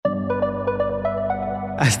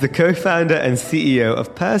As the co-founder and CEO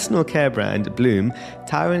of personal care brand Bloom,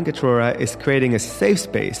 Taryn Gatrora is creating a safe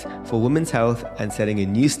space for women's health and setting a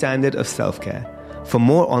new standard of self-care. For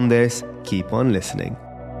more on this, keep on listening.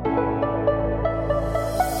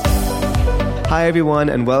 Hi everyone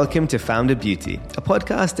and welcome to Founder Beauty, a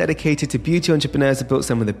podcast dedicated to beauty entrepreneurs who built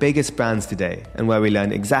some of the biggest brands today and where we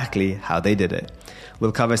learn exactly how they did it.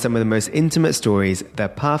 We'll cover some of the most intimate stories, their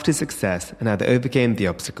path to success and how they overcame the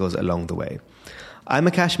obstacles along the way. I'm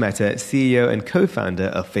Akash Mehta, CEO and co-founder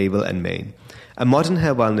of Fable & Mane, a modern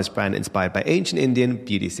hair wellness brand inspired by ancient Indian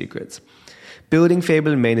beauty secrets. Building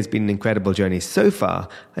Fable & Mane has been an incredible journey so far,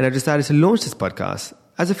 and I've decided to launch this podcast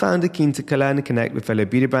as a founder keen to learn and connect with fellow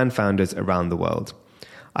beauty brand founders around the world.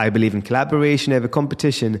 I believe in collaboration over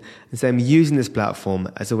competition, and so I'm using this platform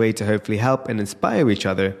as a way to hopefully help and inspire each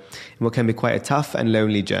other in what can be quite a tough and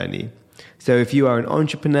lonely journey. So if you are an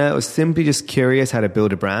entrepreneur or simply just curious how to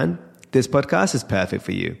build a brand, this podcast is perfect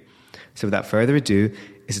for you. So without further ado,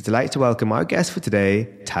 it's a delight to welcome our guest for today,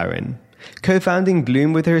 Taryn. Co-founding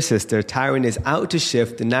Bloom with her sister, Taryn is out to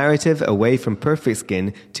shift the narrative away from perfect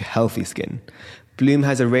skin to healthy skin. Bloom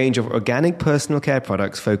has a range of organic personal care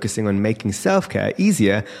products focusing on making self-care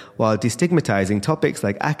easier while destigmatizing topics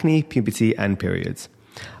like acne, puberty, and periods.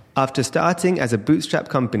 After starting as a bootstrap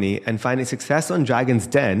company and finding success on Dragon's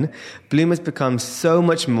Den, Bloom has become so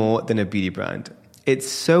much more than a beauty brand. It's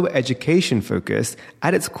so education-focused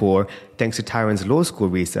at its core thanks to Taryn's law school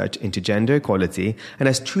research into gender equality and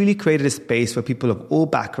has truly created a space where people of all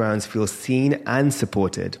backgrounds feel seen and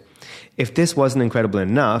supported. If this wasn't incredible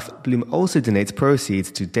enough, Bloom also donates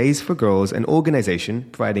proceeds to Days for Girls, an organization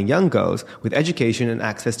providing young girls with education and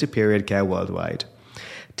access to period care worldwide.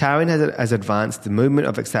 Taryn has advanced the movement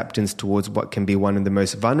of acceptance towards what can be one of the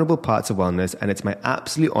most vulnerable parts of wellness, and it's my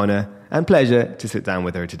absolute honor and pleasure to sit down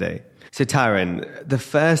with her today. So Taryn, the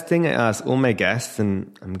first thing I ask all my guests,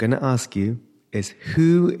 and I'm going to ask you, is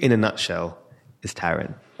who in a nutshell is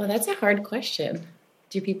Taryn? Well, that's a hard question.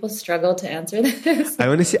 Do people struggle to answer this?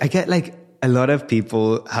 I get like a lot of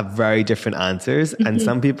people have very different answers and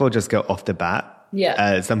some people just go off the bat.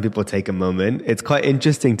 Yeah. Some people take a moment. It's quite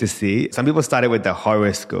interesting to see. Some people start it with their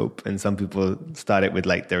horoscope and some people start it with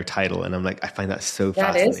like their title. And I'm like, I find that so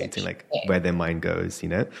fascinating, like where their mind goes, you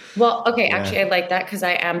know? Well, okay. Yeah. Actually, I like that because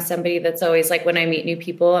I am somebody that's always like, when I meet new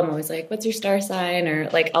people, I'm always like, what's your star sign? Or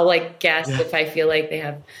like, I'll like guess if I feel like they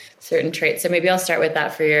have certain traits. So maybe I'll start with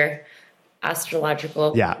that for your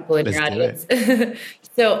astrological people in your audience.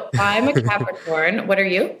 So I'm a Capricorn. What are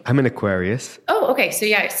you? I'm an Aquarius. Oh, okay. So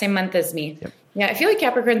yeah, same month as me. Yep. Yeah, I feel like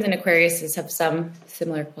Capricorns and Aquariuses have some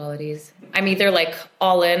similar qualities. I'm either like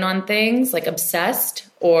all in on things, like obsessed,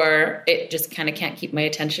 or it just kind of can't keep my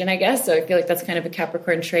attention, I guess. So I feel like that's kind of a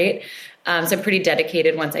Capricorn trait. So I'm pretty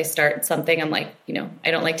dedicated once I start something. I'm like,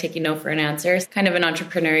 I don't like taking no for an answer. It's kind of an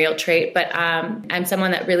entrepreneurial trait, but I'm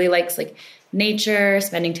someone that really likes like nature,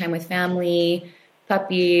 spending time with family,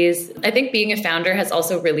 puppies. I think being a founder has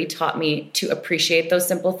also really taught me to appreciate those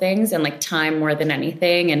simple things and like time more than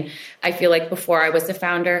anything. And I feel like before I was a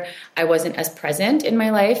founder, I wasn't as present in my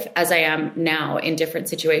life as I am now in different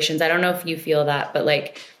situations. I don't know if you feel that, but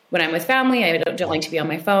like when I'm with family, I don't like to be on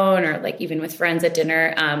my phone or like even with friends at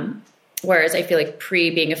dinner. Whereas I feel like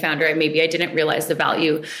being a founder, I didn't realize the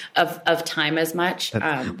value of time as much.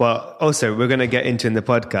 Well, also we're going to get into in the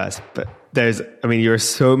podcast, but you're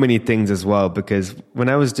so many things as well, because when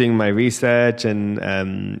I was doing my research and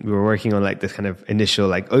we were working on like this kind of initial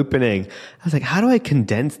like opening, I was like, how do I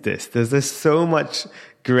condense this? There's so much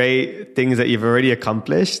great things that you've already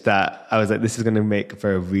accomplished that I was like, this is going to make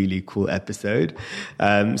for a really cool episode. So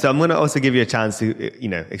I'm going to also give you a chance to,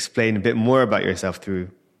 explain a bit more about yourself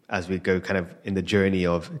as we go kind of in the journey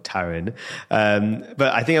of Taryn.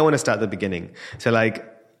 But I think I want to start at the beginning. So like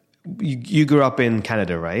you grew up in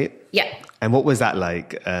Canada, right? Yeah. And what was that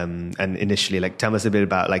like? And initially, like tell us a bit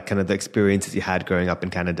about like kind of the experiences you had growing up in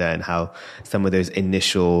Canada and how some of those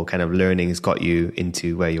initial kind of learnings got you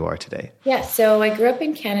into where you are today. Yeah. So I grew up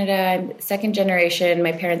in Canada. I'm second generation.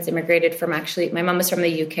 My parents immigrated from my mom was from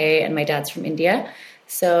the UK and my dad's from India.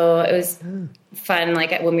 So it was fun.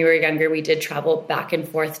 Like when we were younger, we did travel back and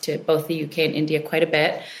forth to both the UK and India quite a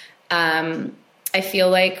bit. I feel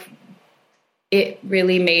like it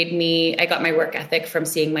really I got my work ethic from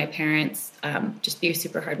seeing my parents just be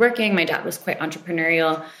super hardworking. My dad was quite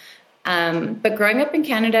entrepreneurial. But growing up in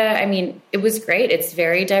Canada, it was great. It's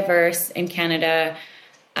very diverse in Canada.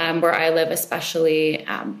 Where I live, especially,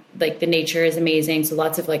 like the nature is amazing. So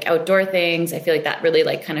lots of like outdoor things. I feel like that really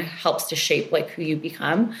like kind of helps to shape like who you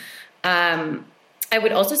become. I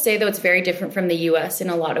would also say though, it's very different from the US in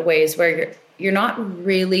a lot of ways where you're not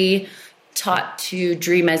really taught to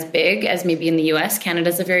dream as big as maybe in the US.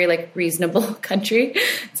 Canada's a very like reasonable country.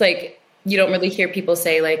 It's like, you don't really hear people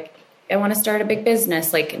say like, I want to start a big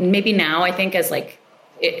business. Like maybe now I think as like,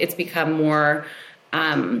 it's become more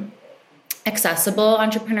accessible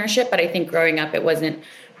entrepreneurship, but I think growing up, it wasn't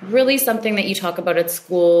really something that you talk about at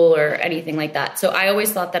school or anything like that. So I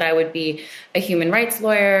always thought that I would be a human rights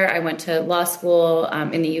lawyer. I went to law school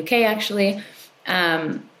in the UK actually.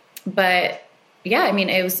 But yeah, I mean,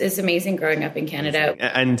 it's amazing growing up in Canada.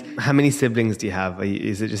 And how many siblings do you have?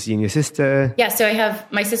 Is it just you and your sister? Yeah, so I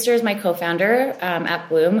have, my sister is my co-founder at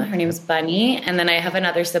Bloom. Her name is Bunny. And then I have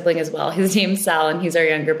another sibling as well. His name's Sal, and he's our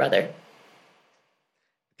younger brother.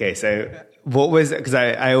 Okay, so what was, because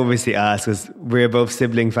I obviously asked, because we're both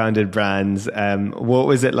sibling founded brands. What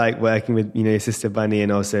was it like working with, your sister Bunny,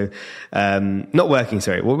 and also,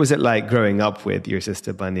 what was it like growing up with your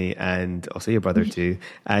sister Bunny and also your brother too?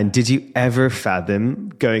 And did you ever fathom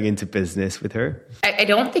going into business with her? I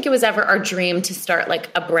don't think it was ever our dream to start like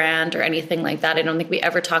a brand or anything like that. I don't think we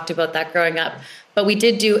ever talked about that growing up, but we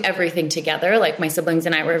did do everything together. Like my siblings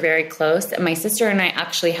and I were very close, and my sister and I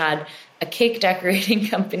actually had a cake decorating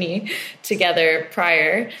company together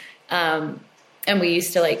prior. And we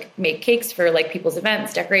used to like make cakes for like people's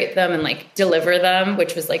events, decorate them and like deliver them,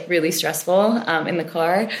 which was like really stressful in the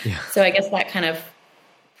car. Yeah. So I guess that kind of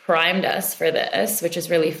primed us for this, which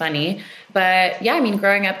is really funny. But yeah, I mean,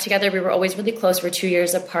 growing up together, we were always really close. We're 2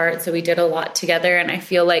 years apart. So we did a lot together. And I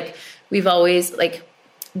feel like we've always like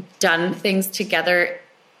done things together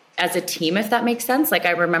as a team, if that makes sense. Like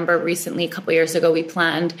I remember recently, a couple years ago, we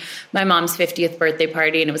planned my mom's 50th birthday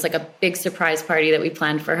party, and it was like a big surprise party that we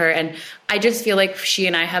planned for her. And I just feel like she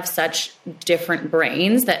and I have such different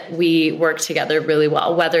brains that we work together really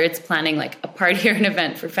well, whether it's planning like a party or an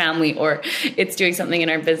event for family, or it's doing something in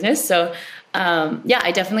our business. So yeah,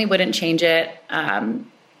 I definitely wouldn't change it. And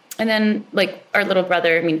then like our little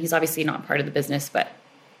brother, I mean, he's obviously not part of the business, but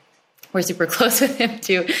we're super close with him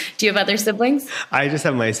too. Do you have other siblings? I just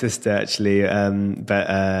have my sister actually.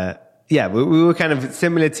 Yeah, we were kind of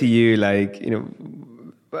similar to you. Like,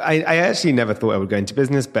 I actually never thought I would go into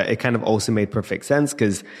business, but it kind of also made perfect sense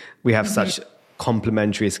because we have such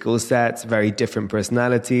complementary skill sets, very different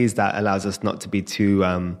personalities that allows us not to be too,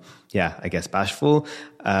 I guess, bashful.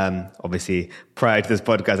 Obviously, prior to this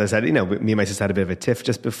podcast, I said, me and my sister had a bit of a tiff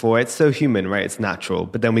just before. It's so human, right? It's natural.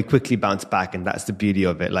 But then we quickly bounce back, and that's the beauty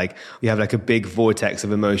of it. Like, we have like a big vortex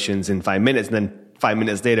of emotions in 5 minutes, and then 5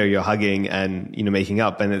 minutes later, you're hugging and, making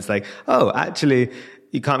up. And it's like, oh, actually,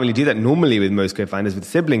 you can't really do that normally with most co-founders. With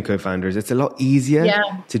sibling co-founders, it's a lot easier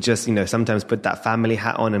to just, sometimes put that family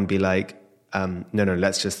hat on and be like, no,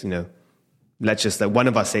 let's just like one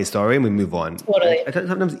of us say sorry and we move on. Totally.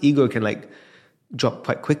 Sometimes ego can like drop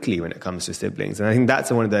quite quickly when it comes to siblings. And I think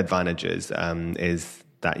that's one of the advantages, is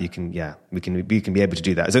that you can be able to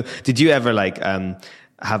do that. So did you ever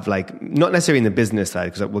have like, not necessarily in the business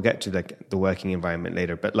side, because we'll get to like the working environment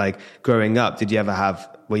later, but like growing up, did you ever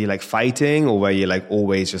were you like fighting, or were you like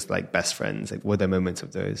always just like best friends? Like, were there moments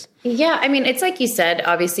of those? Yeah. I mean, it's like you said,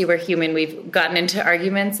 obviously we're human. We've gotten into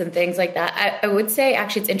arguments and things like that. I would say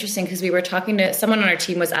actually it's interesting because we were talking to someone on our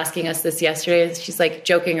team was asking us this yesterday. She's like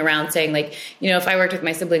joking around saying like, if I worked with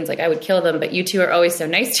my siblings, like I would kill them, but you two are always so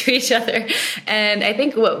nice to each other. And I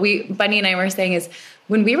think what Bunny and I were saying is,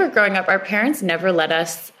 when we were growing up, our parents never let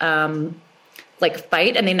us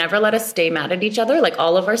fight, and they never let us stay mad at each other. Like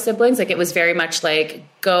all of our siblings, like it was very much like,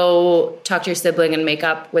 go talk to your sibling and make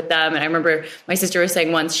up with them. And I remember my sister was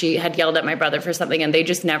saying once she had yelled at my brother for something, and they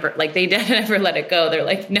just never, they never let it go. They're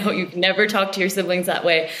like, no, you can never talk to your siblings that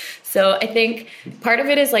way. So I think part of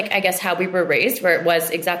it is like, I guess how we were raised, where it was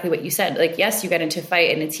exactly what you said. Like, yes, you get into a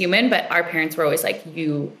fight and it's human, but our parents were always like,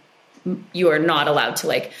 you are not allowed to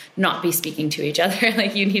like not be speaking to each other.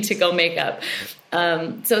 Like you need to go make up.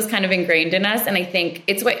 So it's kind of ingrained in us. And I think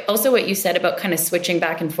it's also what you said about kind of switching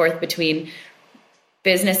back and forth between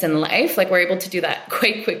business and life. Like we're able to do that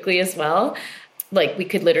quite quickly as well. Like we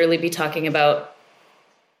could literally be talking about,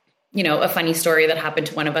 a funny story that happened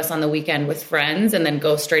to one of us on the weekend with friends, and then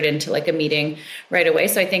go straight into like a meeting right away.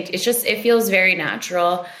 So I think it feels very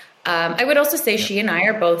natural. I would also say she and I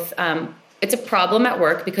are both, it's a problem at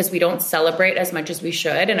work because we don't celebrate as much as we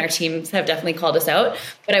should. And our teams have definitely called us out.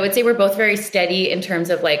 But I would say we're both very steady in terms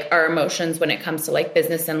of like our emotions when it comes to like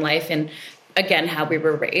business and life. And again, how we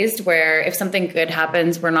were raised, where if something good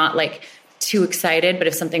happens, we're not like too excited. But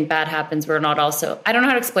if something bad happens, we're not also, I don't know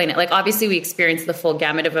how to explain it. Like obviously we experience the full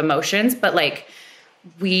gamut of emotions, but like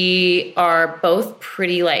we are both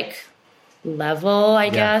pretty like level, I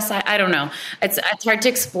guess. I don't know. It's hard to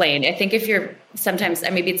explain. I think if you're sometimes,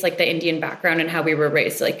 maybe it's like the Indian background and how we were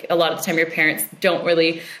raised. Like a lot of the time your parents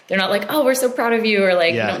they're not like, oh, we're so proud of you, or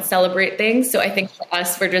like, you don't celebrate things. So I think for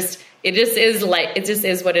us, it just is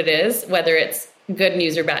what it is, whether it's good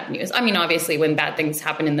news or bad news. I mean, obviously when bad things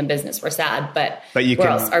happen in the business, we're sad, but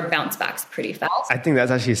our bounce back's pretty fast. I think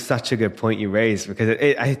that's actually such a good point you raised, because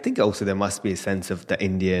I think also there must be a sense of the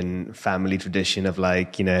Indian family tradition of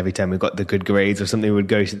like, every time we got the good grades or something, we'd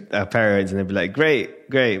go to our parents and they'd be like, great,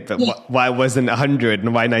 but why wasn't 100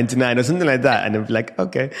 and why 99 or something like that? And they'd be like,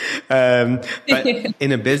 okay. But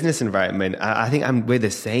in a business environment, I think we're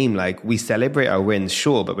the same. Like we celebrate our wins,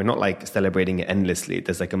 sure, but we're not like celebrating it endlessly.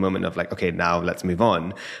 There's like a moment of like, okay, now let's move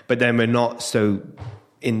on. But then we're not so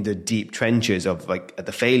in the deep trenches of like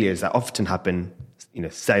the failures that often happen,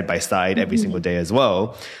 side by side every single day as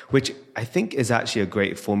well, which I think is actually a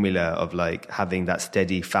great formula of like having that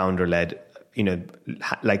steady founder-led,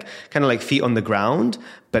 like kind of like feet on the ground,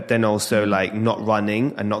 but then also like not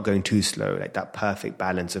running and not going too slow, like that perfect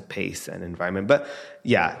balance of pace and environment. But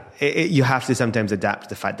yeah, you have to sometimes adapt to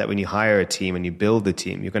the fact that when you hire a team and you build the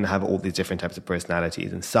team, you're going to have all these different types of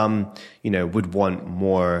personalities, and some, would want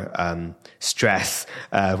more stress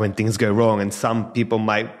when things go wrong, and some people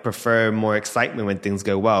might prefer more excitement when things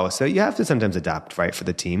go well. So you have to sometimes adapt, right, for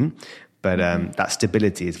the team. But that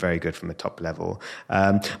stability is very good from a top level.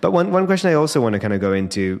 But one question I also want to kind of go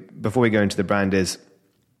into before we go into the brand is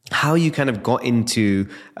how you kind of got into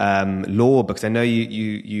law, because I know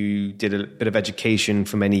you did a bit of education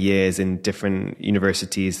for many years in different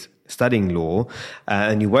universities studying law,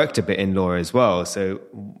 and you worked a bit in law as well. So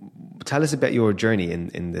tell us about your journey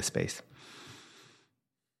in this space.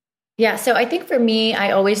 Yeah, so I think for me,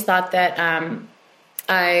 I always thought that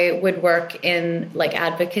I would work in like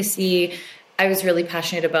advocacy. I was really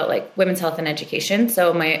passionate about like women's health and education.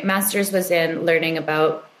 So my master's was in learning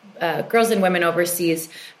about girls and women overseas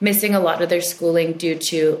missing a lot of their schooling due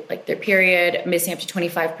to like their period, missing up to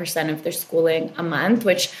 25% of their schooling a month,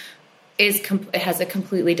 which it has a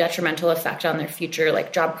completely detrimental effect on their future,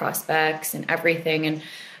 like job prospects and everything.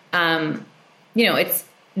 And, it's,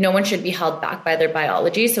 no one should be held back by their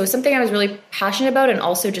biology. So it was something I was really passionate about, and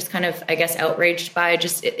also just kind of, I guess, outraged by,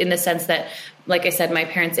 just in the sense that, like I said, my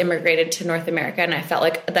parents immigrated to North America, and I felt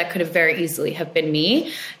like that could have very easily have been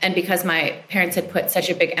me. And because my parents had put such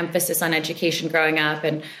a big emphasis on education growing up,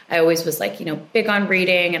 and I always was like, big on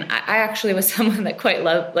reading. And I actually was someone that quite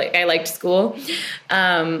loved, like I liked school.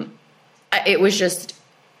 It was just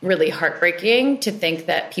really heartbreaking to think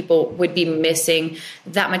that people would be missing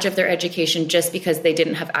that much of their education just because they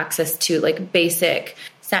didn't have access to like basic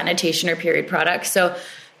sanitation or period products. So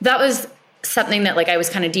that was something that like I was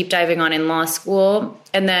kind of deep diving on in law school.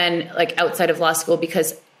 And then like outside of law school,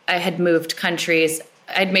 because I had moved countries,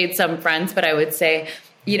 I'd made some friends, but I would say,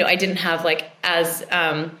 I didn't have like as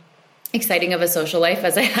exciting of a social life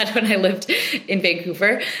as I had when I lived in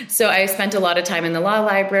Vancouver. So I spent a lot of time in the law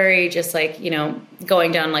library, just like,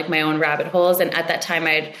 going down like my own rabbit holes. And at that time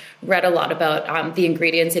I'd read a lot about the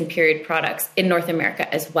ingredients in period products in North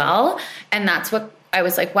America as well. And that's what I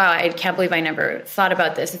was like, wow, I can't believe I never thought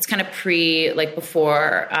about this. It's kind of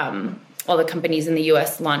before all the companies in the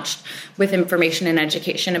US launched with information and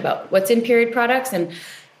education about what's in period products. And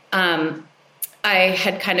I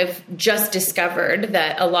had kind of just discovered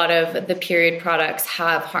that a lot of the period products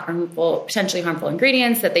have potentially harmful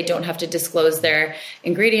ingredients, that they don't have to disclose their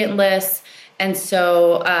ingredient lists. And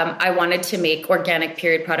so I wanted to make organic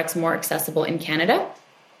period products more accessible in Canada.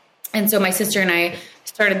 And so my sister and I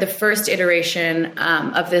started the first iteration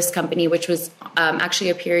of this company, which was actually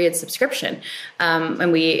a period subscription.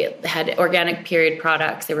 And we had organic period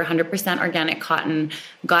products. They were 100% organic cotton,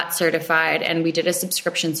 got certified, and we did a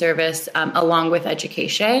subscription service along with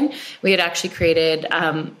education. We had actually created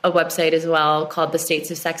a website as well called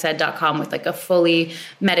thestatesofsexed.com with like a fully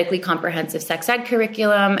medically comprehensive sex ed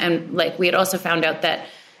curriculum. And like we had also found out that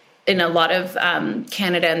in a lot of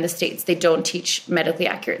Canada and the States, they don't teach medically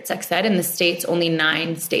accurate sex ed. In the States, only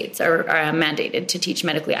 9 states are mandated to teach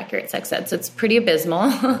medically accurate sex ed. So it's pretty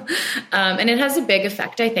abysmal. And it has a big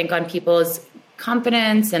effect, I think, on people's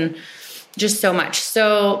confidence and just so much.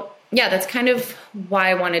 So yeah, that's kind of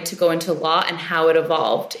why I wanted to go into law and how it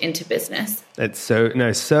evolved into business. It's so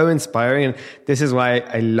inspiring. And this is why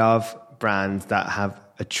I love brands that have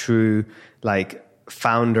a true like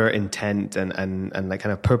founder intent and like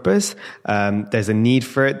kind of purpose. There's a need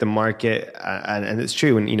for it, the market, and it's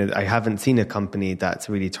true. And, I haven't seen a company that's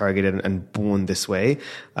really targeted and born this way.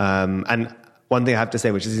 And one thing I have to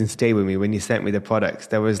say, which doesn't stay with me, when you sent me the products,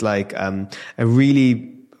 there was like a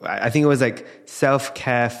really I think it was like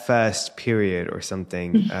self-care first period or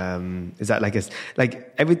something. Is that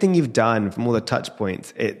like everything you've done from all the touch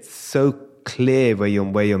points, it's so clear where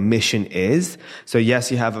your mission is. So yes,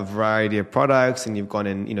 you have a variety of products and you've gone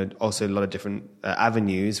in, also a lot of different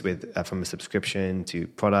avenues with from a subscription to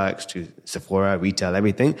products to Sephora, retail,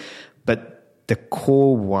 everything. But the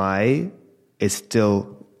core why is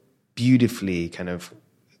still beautifully kind of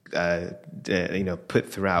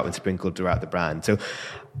put throughout and sprinkled throughout the brand. So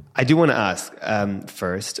I do want to ask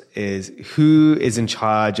first is who is in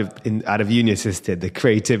charge of out of Uni Assisted the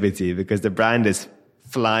creativity, because the brand is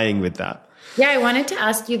flying with that. Yeah, I wanted to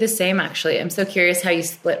ask you the same, actually. I'm so curious how you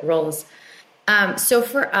split roles. So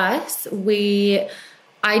for us,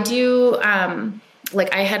 I do,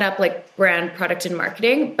 I head up like brand, product, and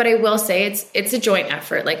marketing, but I will say it's a joint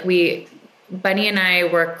effort. Like Bunny and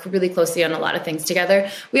I work really closely on a lot of things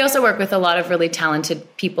together. We also work with a lot of really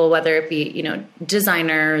talented people, whether it be,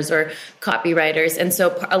 designers or copywriters. And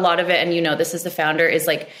so a lot of it, and this as the founder, is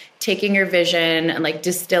like taking your vision and like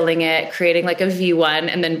distilling it, creating like a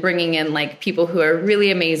V1, and then bringing in like people who are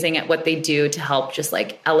really amazing at what they do to help just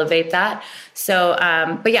like elevate that. So,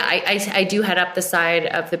 but yeah, I do head up the side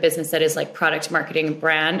of the business that is like product marketing and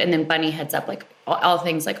brand. And then Bunny heads up like all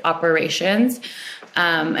things like operations.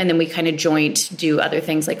 And then we kind of joint do other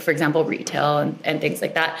things like, for example, retail and things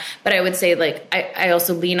like that. But I would say like, I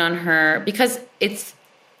also lean on her because it's,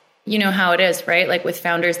 how it is, right? Like with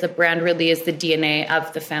founders, the brand really is the DNA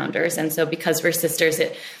of the founders. And so because we're sisters,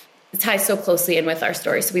 it ties so closely in with our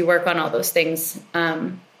story. So we work on all those things.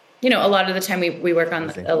 A lot of the time we work on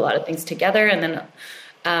a lot of things together, and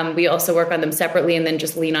then we also work on them separately and then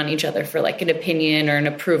just lean on each other for like an opinion or an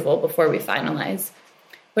approval before we finalize.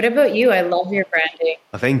 What about you? I love your branding.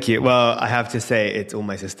 Thank you. Well, I have to say it's all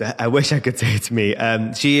my sister. I wish I could say it's me.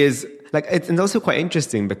 She is like, it's also quite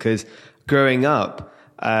interesting because growing up,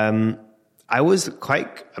 I was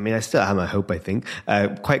I still am, I hope, I think,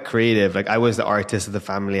 quite creative. Like I was the artist of the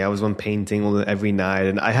family. I was one painting every night,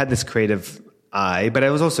 and I had this creative eye, but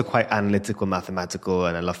I was also quite analytical, mathematical,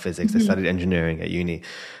 and I love physics. I studied engineering at uni.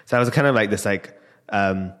 So I was kind of like this,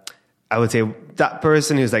 I would say that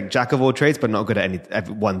person who's like jack of all trades, but not good at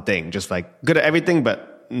one thing, just like good at everything,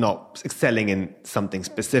 but not excelling in something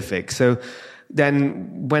specific. So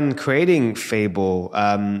then when creating Fable,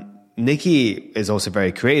 Nikki is also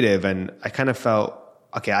very creative, and I kind of felt,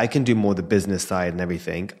 okay, I can do more the business side and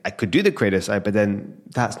everything. I could do the creative side, but then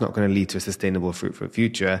that's not going to lead to a sustainable, fruitful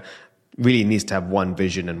future. Really needs to have one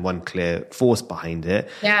vision and one clear force behind it.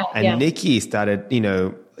 Yeah, and Nikki started,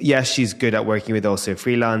 yes, she's good at working with also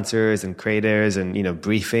freelancers and creators and,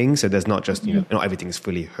 briefing. So there's not just, not everything is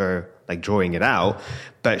fully her, like drawing it out,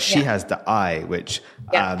 but she has the eye, which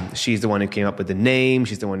she's the one who came up with the name.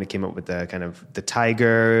 She's the one who came up with the kind of the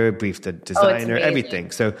tiger, briefed the designer,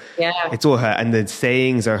 everything. So it's all her. And the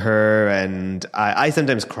sayings are her. And I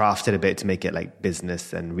sometimes craft it a bit to make it like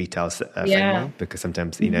business and retail friendly, because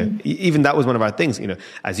sometimes, even that was one of our things,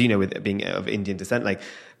 as you know, with being of Indian descent, like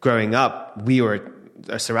growing up, we were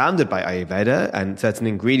surrounded by Ayurveda and certain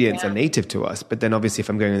ingredients are native to us. But then obviously if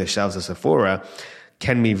I'm going on the shelves of Sephora,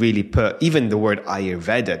 can we really put even the word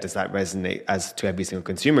Ayurveda? Does that resonate as to every single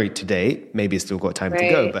consumer today? Maybe it's still got time to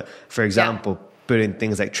go. But for example, put in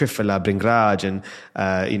things like Triphala, Bringraj, and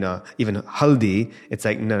even Haldi. It's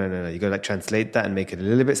like no. You got to like translate that and make it a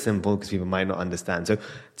little bit simple because people might not understand. So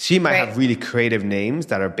she might have really creative names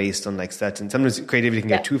that are based on like certain. Sometimes creativity can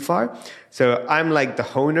go too far. So I'm like the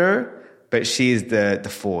honer, but she's the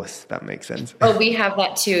force. That makes sense. Oh, we have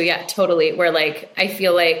that too. Yeah, totally. Where like I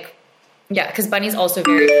feel like. Yeah, because Bunny's also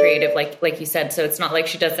very creative, like you said. So it's not like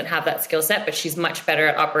she doesn't have that skill set, but she's much better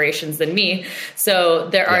at operations than me. So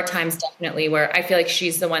there are times definitely where I feel like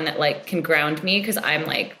she's the one that like can ground me because I'm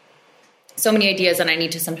like so many ideas and I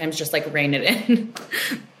need to sometimes just like rein it in.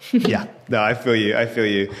 Yeah, no, I feel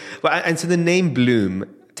you. Well, and so the name Bloom,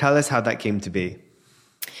 tell us how that came to be.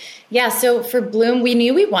 Yeah, so for Bloom, we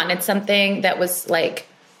knew we wanted something that was like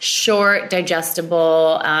short,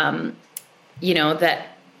 digestible, that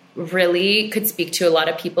really could speak to a lot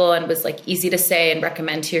of people and was like easy to say and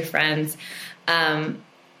recommend to your friends. And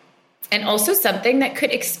also something that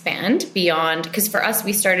could expand beyond, because for us,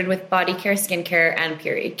 we started with body care, skincare, and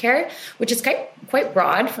period care, which is quite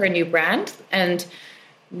broad for a new brand. And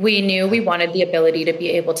we knew we wanted the ability to be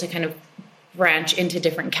able to kind of branch into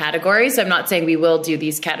different categories. I'm not saying we will do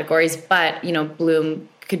these categories, but, Bloom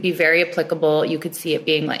could be very applicable. You could see it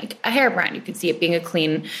being like a hair brand. You could see it being a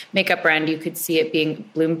clean makeup brand. You could see it being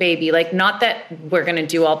Bloom Baby. Like, not that we're going to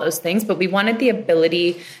do all those things, but we wanted the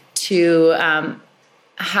ability to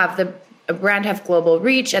have the a brand have global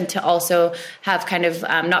reach and to also have kind of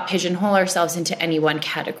not pigeonhole ourselves into any one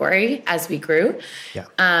category as we grew. Yeah.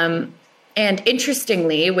 And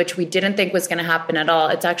interestingly, which we didn't think was going to happen at all,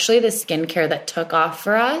 it's actually the skincare that took off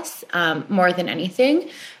for us more than anything.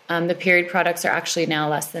 The period products are actually now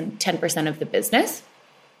less than 10% of the business.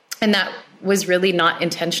 And that was really not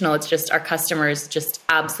intentional. It's just our customers just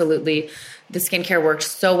absolutely, the skincare worked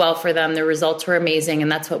so well for them. The results were amazing.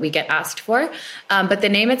 And that's what we get asked for. But the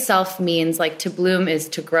name itself means like to bloom is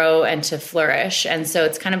to grow and to flourish. And so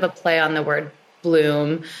it's kind of a play on the word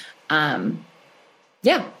bloom.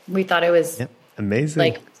 We thought it was amazing.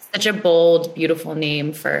 Like such a bold, beautiful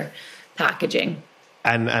name for packaging.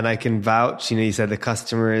 And I can vouch, you said the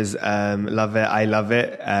customers love it. I love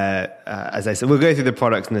it. As I said, we'll go through the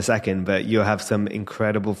products in a second, but you have some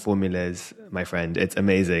incredible formulas, my friend. It's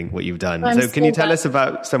amazing what you've done. So can you tell us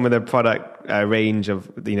about some of the product range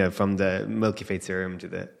of, from the Milky Fade serum to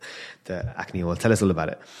the acne oil? Tell us all about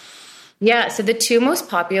it. Yeah, so the two most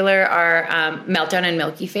popular are Meltdown and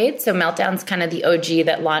Milky Fade. So Meltdown's kind of the OG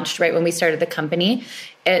that launched right when we started the company.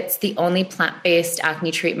 It's the only plant-based acne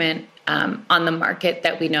treatment on the market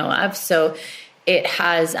that we know of. So it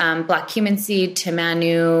has black cumin seed,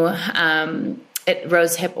 tamanu,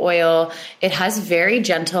 rosehip oil. It has very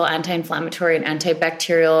gentle anti-inflammatory and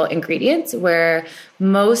antibacterial ingredients, where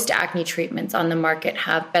most acne treatments on the market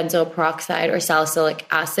have benzoyl peroxide or salicylic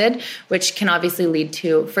acid, which can obviously lead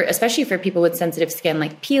to, especially for people with sensitive skin,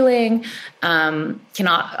 like peeling, can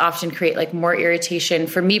often create like more irritation.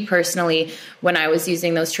 For me personally, when I was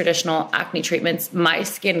using those traditional acne treatments, my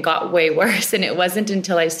skin got way worse. And it wasn't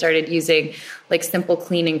until I started using like simple,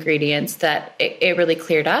 clean ingredients that it really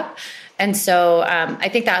cleared up. And so I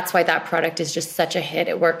think that's why that product is just such a hit.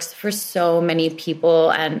 It works for so many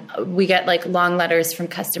people. And we get like long letters from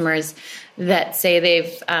customers that say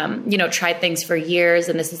they've, tried things for years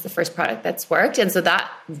and this is the first product that's worked. And so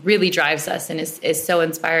that really drives us and is so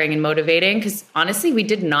inspiring and motivating, because honestly, we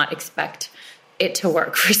did not expect it to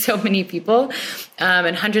work for so many people.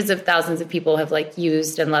 And hundreds of thousands of people have like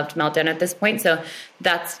used and loved Meltdown at this point. So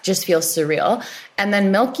that just feels surreal. And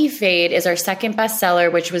then Milky Fade is our second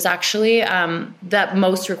bestseller, which was actually the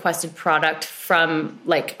most requested product from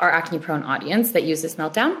like our acne prone audience that uses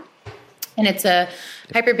Meltdown. And it's a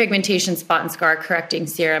hyperpigmentation spot and scar correcting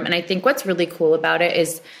serum. And I think what's really cool about it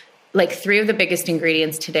is like three of the biggest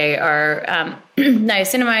ingredients today are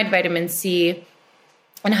niacinamide, vitamin C,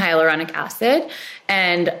 and hyaluronic acid.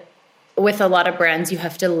 And with a lot of brands, you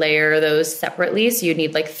have to layer those separately. So you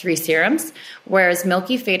need like 3 serums, whereas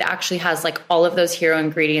Milky Fade actually has like all of those hero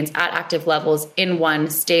ingredients at active levels in one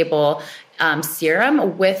stable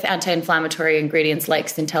serum with anti-inflammatory ingredients like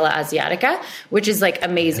Centella asiatica, which is like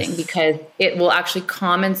amazing because it will actually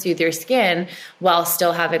calm and soothe your skin while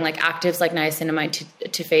still having like actives like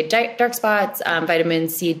niacinamide to fade dark spots, vitamin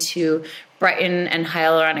C to brighten, and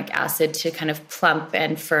hyaluronic acid to kind of plump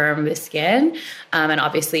and firm the skin. And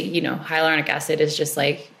obviously, hyaluronic acid is just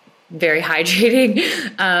like very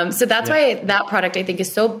hydrating. So that's why that product I think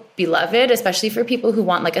is so beloved, especially for people who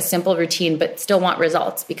want like a simple routine, but still want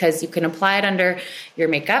results, because you can apply it under your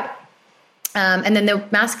makeup. And then the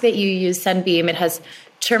mask that you use, Sunbeam, it has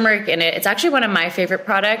turmeric in it. It's actually one of my favorite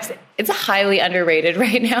products. It's highly underrated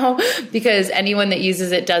right now because anyone that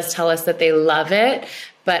uses it does tell us that they love it.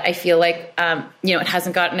 But I feel like, it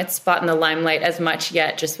hasn't gotten its spot in the limelight as much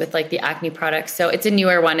yet, just with like the acne products. So it's a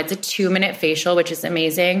newer one. It's a 2-minute facial, which is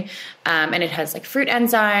amazing. And it has like fruit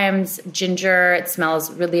enzymes, ginger. It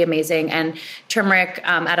smells really amazing. And turmeric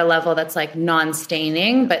at a level that's like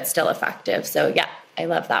non-staining, but still effective. So yeah, I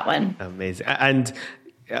love that one. Amazing. And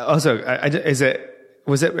also,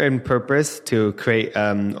 was it in purpose to create,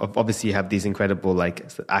 obviously you have these incredible like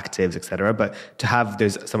actives, etc., but to have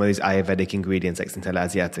some of these Ayurvedic ingredients like Centella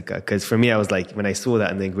asiatica? Because for me, I was like, when I saw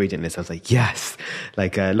that in the ingredient list, I was like, yes,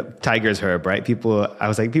 like tiger's herb, right? I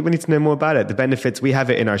was like, people need to know more about it. The benefits, we have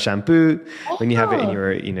it in our shampoo, when you have it in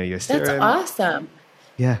your serum. That's awesome.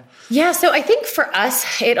 Yeah. Yeah. So I think for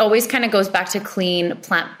us, it always kind of goes back to clean,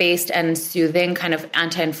 plant-based and soothing kind of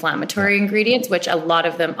anti-inflammatory ingredients, which a lot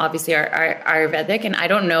of them obviously are Ayurvedic. And I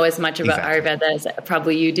don't know as much about Ayurveda as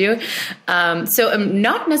probably you do. So I'm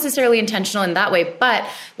not necessarily intentional in that way, but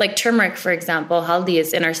like turmeric, for example, haldi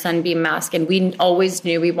is in our Sunbeam mask. And we always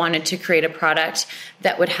knew we wanted to create a product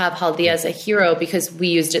that would have haldi as a hero because we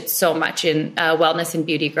used it so much in wellness and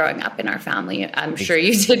beauty growing up in our family. I'm sure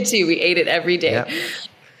you did too. We ate it every day.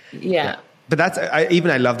 Yeah. But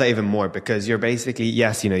I love that even more because you're basically,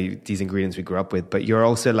 yes, these ingredients we grew up with, but you're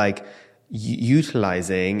also like,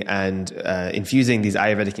 utilizing and infusing these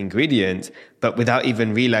Ayurvedic ingredients, but without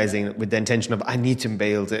even realizing, with the intention of, I need to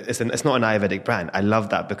be able to, it's not an Ayurvedic brand. I love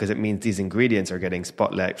that because it means these ingredients are getting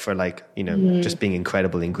spotlight for just being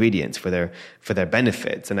incredible ingredients for their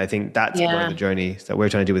benefits. And I think that's one of the journeys that we're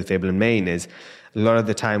trying to do with Fable and Mane is a lot of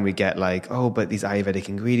the time we get like, oh, but these Ayurvedic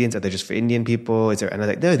ingredients, are they just for Indian people? And I'm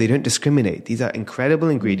like, no, they don't discriminate. These are incredible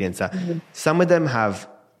ingredients that some of them have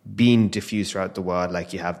been diffused throughout the world.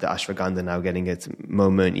 Like you have the ashwagandha now getting its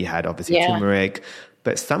moment. You had obviously turmeric,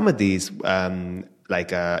 but some of these, amla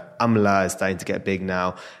is starting to get big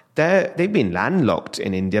now. They've been landlocked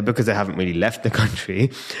in India because they haven't really left the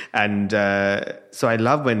country. And so I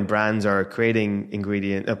love when brands are creating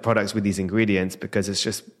products with these ingredients because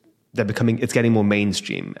it's getting more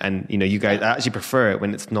mainstream. And, you guys actually prefer it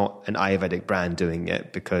when it's not an Ayurvedic brand doing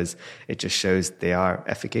it because it just shows they are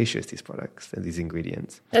efficacious, these products and these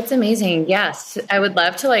ingredients. That's amazing. Yes. I would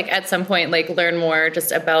love to at some point, learn more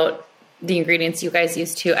just about the ingredients you guys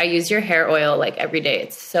use too. I use your hair oil every day.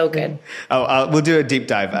 It's so good. We'll do a deep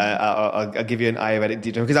dive. I'll give you an Ayurvedic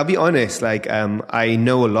deep dive because I'll be honest, I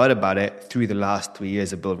know a lot about it through the last 3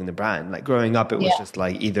 years of building the brand. Growing up, it was just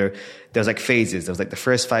either there was phases. There was the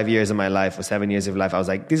first 5 years of my life or 7 years of life. I was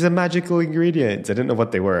like, these are magical ingredients. I didn't know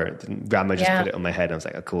what they were. Grandma just put it on my head. I was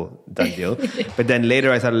like, oh, cool, done deal. But then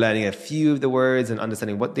later I started learning a few of the words and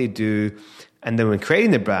understanding what they do. And then when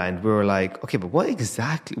creating the brand, we were like, okay, but why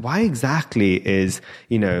exactly is,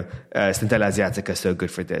 Centella Asiatica so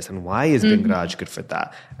good for this? And why is Bingraj good for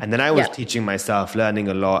that? And then I was teaching myself, learning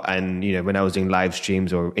a lot. And, when I was doing live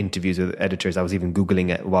streams or interviews with editors, I was even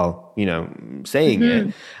Googling it while, saying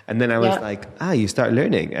it. And then I was like, you start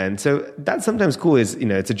learning. And so that's sometimes cool is,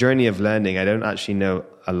 it's a journey of learning. I don't actually know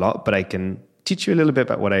a lot, but I can teach you a little bit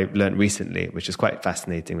about what I learned recently, which is quite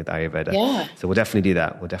fascinating with Ayurveda. Yeah. So we'll definitely do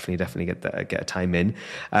that. We'll definitely get a time in.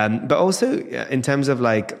 But also in terms of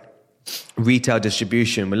retail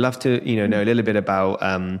distribution, we'd love to, know a little bit about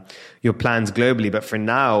your plans globally. But for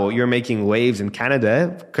now, you're making waves in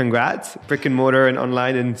Canada. Congrats. Brick and mortar and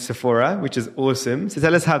online in Sephora, which is awesome. So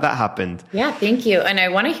tell us how that happened. Yeah, thank you. And I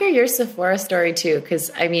want to hear your Sephora story too,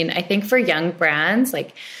 because I think for young brands,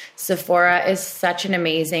 Sephora is such an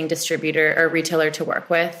amazing distributor or retailer to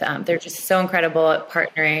work with. They're just so incredible at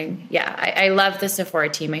partnering. Yeah, I love the Sephora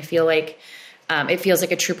team. I feel like it feels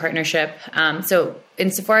like a true partnership. So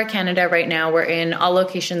in Sephora Canada right now, we're in all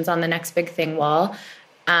locations on the Next Big Thing wall.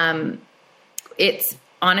 It's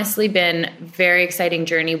honestly been a very exciting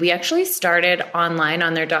journey. We actually started online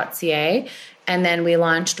on their .ca. And then we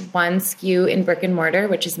launched one SKU in brick and mortar,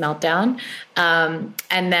 which is Meltdown. And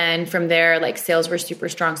then from there, sales were super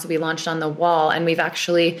strong. So we launched on the wall, and we've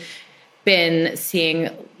actually been seeing,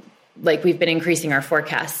 we've been increasing our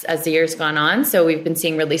forecasts as the year's gone on. So we've been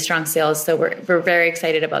seeing really strong sales. So we're very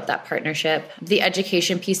excited about that partnership. The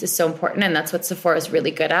education piece is so important, and that's what Sephora is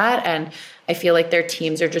really good at. And I feel like their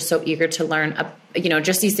teams are just so eager to learn,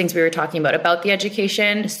 just these things we were talking about the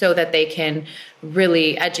education, so that they can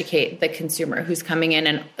really educate the consumer who's coming in.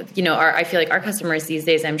 And, I feel like our customers these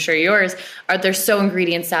days, I'm sure yours, they're so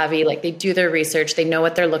ingredient savvy. They do their research. They know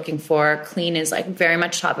what they're looking for. Clean is very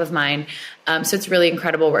much top of mind. So it's really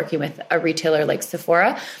incredible working with a retailer like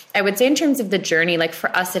Sephora. I would say in terms of the journey,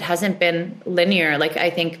 for us, it hasn't been linear. I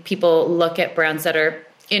think people look at brands that are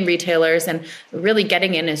in retailers, and really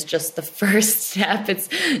getting in is just the first step. It's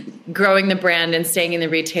growing the brand and staying in the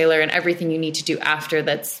retailer and everything you need to do after.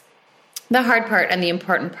 That's the hard part and the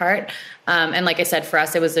important part. And like I said, for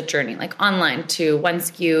us, it was a journey, online to one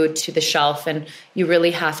SKU to the shelf, and you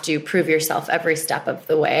really have to prove yourself every step of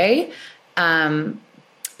the way. But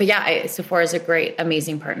yeah, Sephora is a great,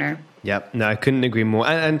 amazing partner. Yep. No, I couldn't agree more.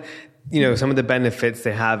 And some of the benefits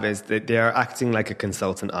they have is that they are acting like a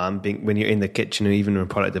consultant arm. When you're in the kitchen or even in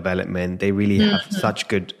product development, they really have such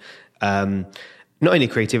good, not only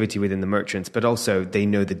creativity within the merchants, but also they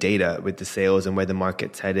know the data with the sales and where the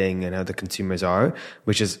market's heading and how the consumers are,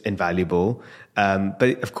 which is invaluable.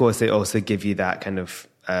 But of course, they also give you that kind of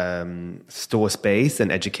store space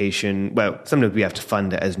and education. Well, sometimes we have to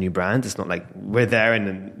fund it as new brands. It's not like we're there and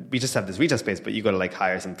then we just have this retail space, but you got to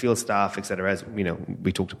hire some field staff, etc. As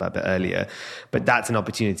we talked about a bit earlier. But that's an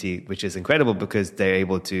opportunity which is incredible because they're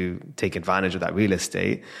able to take advantage of that real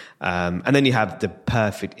estate. And then you have the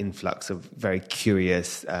perfect influx of very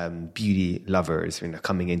curious beauty lovers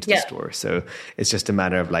coming into the store. So it's just a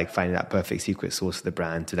matter of finding that perfect secret sauce of the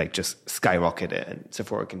brand to just skyrocket it, and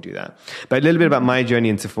Sephora can do that. But a little bit about my journey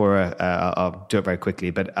in Sephora, I'll do it very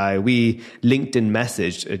quickly. But we LinkedIn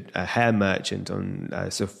messaged a hair merchant on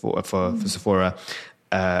Sephora for Sephora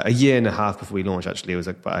a year and a half before we launched, actually. It was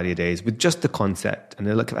like earlier days with just the concept. And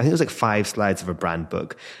I think it was like 5 slides of a brand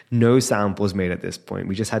book. No samples made at this point.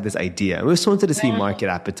 We just had this idea. And we just wanted to see market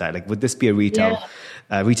appetite. Like, would this be a retailer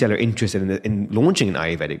interested in launching an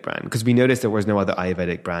Ayurvedic brand? Because we noticed there was no other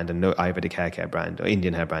Ayurvedic brand and no Ayurvedic hair care brand or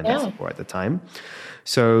Indian hair brand at the time.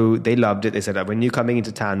 So they loved it. They said, when you're coming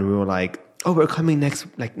into town, we were like, oh, we're coming next,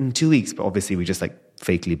 like in 2 weeks. But obviously we just like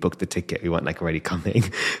fakely booked the ticket. We weren't like already coming.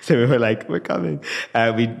 So we were like, we're coming.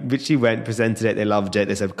 We literally went, presented it. They loved it.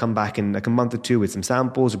 They said, come back in like a month or 2 with some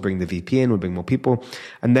samples. We'll bring the VP in. We'll bring more people.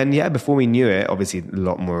 And then, before we knew it, obviously a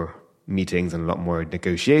lot more meetings and a lot more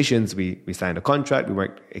negotiations. We signed a contract. We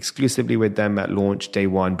worked exclusively with them at launch, day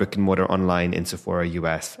one, brick and mortar online in Sephora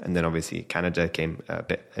US. And then obviously Canada came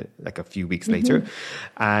a few weeks later.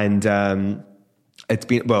 And, it's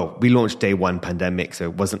been, we launched day one pandemic, so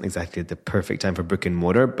it wasn't exactly the perfect time for brick and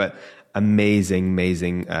mortar, but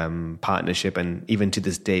amazing partnership. And even to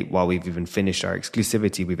this date, while we've even finished our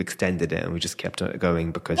exclusivity, we've extended it and we just kept it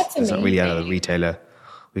going because there's not really another retailer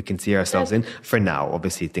we can see ourselves in for now.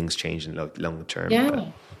 Obviously things change in long term.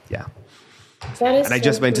 And I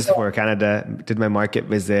just went to Sephora Canada, did my market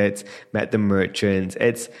visits, met the merchants.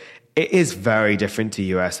 It is very different to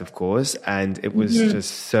US, of course, and it was just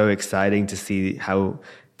so exciting to see how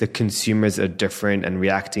the consumers are different and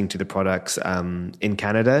reacting to the products in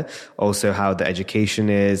Canada. Also, how the education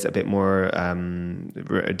is a bit more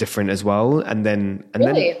different as well, and then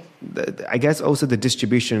I guess also the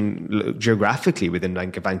distribution geographically within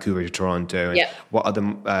like Vancouver to Toronto, and what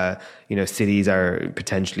other cities are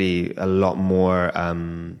potentially a lot more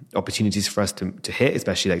opportunities for us to hit,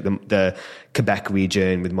 especially like the Quebec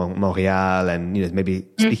region with Montreal, and maybe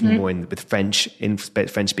speaking more with French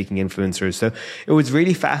speaking influencers. So it was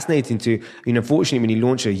really fascinating to fortunately when you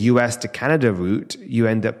launch a US to Canada route, you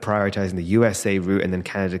end up prioritizing the USA route, and then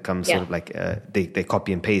Canada comes sort of like they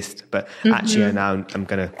copy and paste. But actually now I'm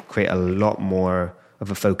going to create a lot more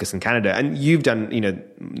of a focus in Canada. And you've done,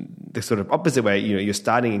 the sort of opposite way, you're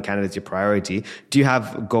starting in Canada as your priority. Do you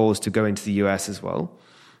have goals to go into the US as well?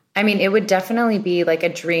 I mean, it would definitely be like a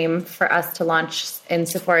dream for us to launch in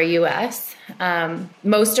Sephora US.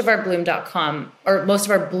 Most of our Bloom.com or most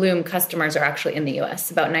of our Bloom customers are actually in the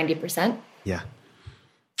US, about 90%. Yeah.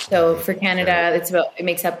 So for Canada, it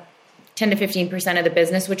makes up 10 to 15% of the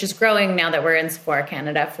business, which is growing now that we're in Sephora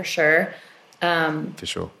Canada for sure. For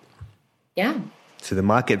sure. Yeah. So the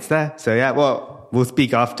market's there. So we'll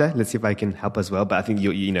speak after. Let's see if I can help as well. But I think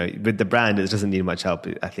with the brand, it doesn't need much help.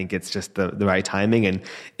 I think it's just the right timing, and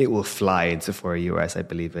it will fly in Sephora US. I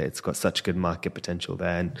believe it. It's got such good market potential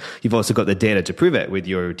there, and you've also got the data to prove it with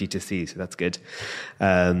your D2C. So that's good.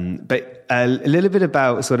 But a little bit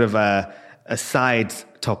about sort of a side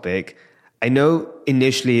topic. I know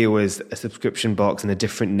initially it was a subscription box and a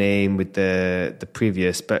different name with the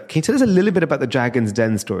previous, but can you tell us a little bit about the Dragon's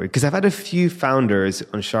Den story? Because I've had a few founders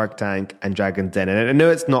on Shark Tank and Dragon's Den, and I know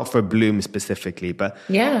it's not for Bloom specifically, but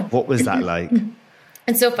what was that like?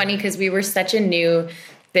 It's so funny because we were such a new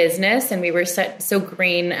business and we were so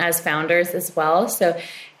green as founders as well. So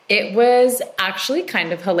it was actually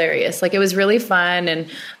kind of hilarious. Like, it was really fun.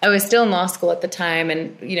 And I was still in law school at the time.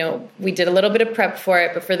 And, we did a little bit of prep for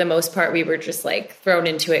it. But for the most part, we were just like thrown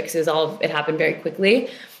into it because it happened very quickly.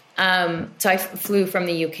 So I flew from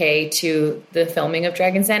the UK to the filming of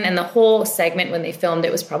Dragon's Den. And the whole segment, when they filmed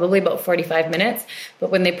it, was probably about 45 minutes.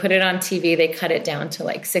 But when they put it on TV, they cut it down to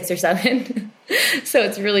like 6 or 7. So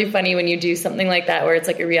it's really funny when you do something like that, where it's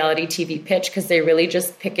like a reality TV pitch, because they really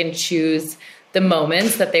just pick and choose the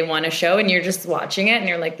moments that they want to show, and you're just watching it and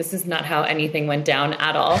you're like, this is not how anything went down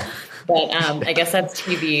at all. But I guess that's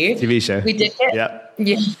TV show. We did it.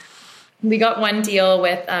 Yeah. We got one deal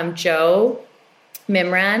with Joe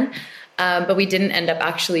Mimran, but we didn't end up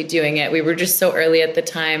actually doing it. We were just so early at the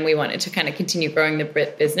time. We wanted to kind of continue growing the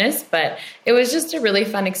Brit business, but it was just a really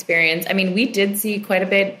fun experience. I mean, we did see quite a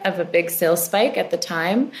bit of a big sales spike at the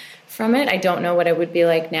time from it. I don't know what it would be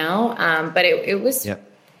like now, but it was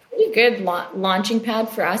pretty good launching pad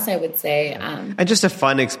for us, I would say. And just a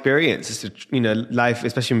fun experience. It's life,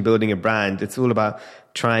 especially in building a brand, it's all about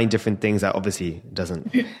trying different things that obviously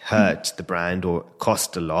doesn't hurt the brand or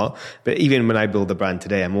cost a lot. But even when I build the brand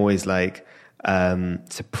today, I'm always like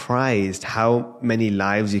surprised how many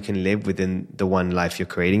lives you can live within the one life you're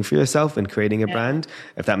creating for yourself and creating a brand,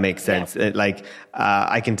 if that makes sense.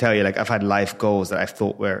 I can tell you, like, I've had life goals that I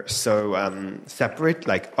thought were so separate.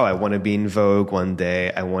 Like, I want to be in Vogue one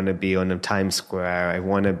day. I want to be on a Times Square. I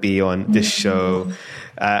want to be on this show.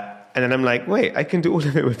 And then I'm like, wait, I can do all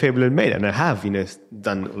of it with Fable and Mane. And I have,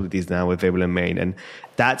 done all of these now with Fable and Mane. And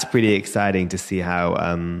that's pretty exciting to see how,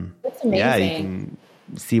 that's amazing. You can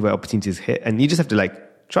see where opportunities hit. And you just have to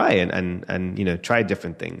try and try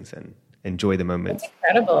different things and enjoy the moments. That's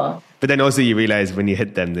incredible. But then also you realize when you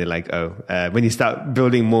hit them, they're like, when you start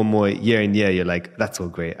building more and more year in year, you're like, that's all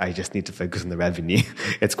great. I just need to focus on the revenue.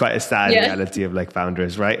 It's quite a sad reality of like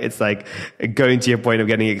founders, right? It's like going to your point of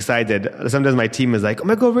getting excited. Sometimes my team is like, oh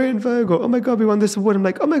my God, we're in Vogue. Or, oh my God, we won this award. I'm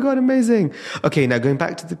like, oh my God, amazing. Okay, now going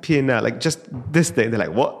back to the P&L, like just this thing. They're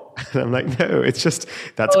like, what? And I'm like, no, it's just,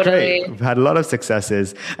 that's great. We've had a lot of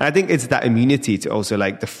successes. And I think it's that immunity to also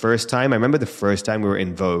like the first time. I remember the first time we were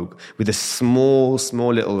in Vogue with a small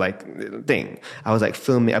little like thing. I was like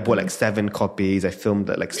filming, I bought like 7 copies. I filmed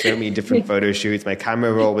like so many different photo shoots. My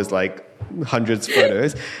camera roll was like hundreds of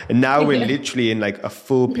photos. And now we're literally in like a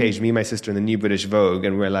full page, me and my sister in the New British Vogue.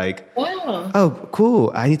 And we're like, wow, oh,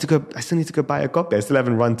 cool. I still need to go buy a copy. I still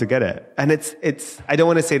haven't run to get it. And it's, I don't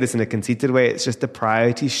want to say this in a conceited way. It's just the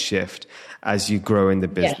priority shift as you grow in the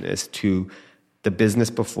business to the business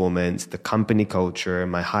performance, the company culture,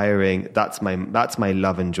 my hiring. That's my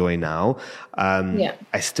love and joy now.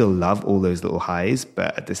 I still love all those little highs,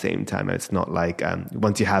 but at the same time, it's not like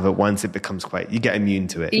once you have it once, it becomes you get immune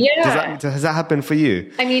to it. Yeah. Has that happened for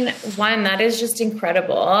you? I mean, one, that is just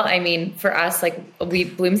incredible. I mean, for us, like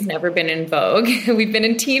Bloom's never been in Vogue. We've been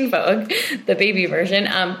in Teen Vogue, the baby version.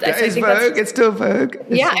 It's Vogue. It's still Vogue.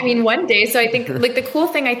 I mean, one day. So I think like the cool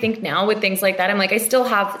thing I think now with things like that, I'm like, I still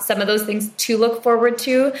have some of those things to look forward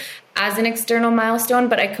to as an external milestone,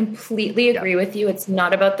 but I completely agree with you. It's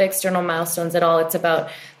not about the external milestones at all. It's about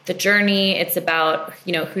the journey. It's about,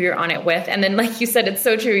 who you're on it with. And then, like you said, it's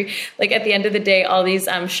so true. Like at the end of the day, all these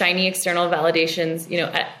shiny external validations,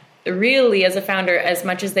 really as a founder, as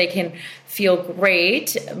much as they can feel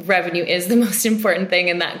great, revenue is the most important thing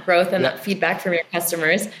in that growth and that feedback from your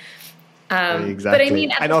customers. Exactly. But I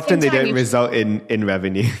mean, and often they don't result in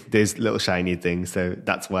revenue. There's little shiny things. So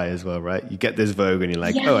that's why as well, right? You get this Vogue and you're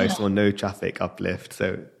like, I saw no traffic uplift.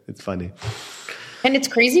 So it's funny. And it's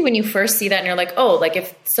crazy when you first see that and you're like, oh, like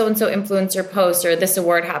if so-and-so influencer posts or this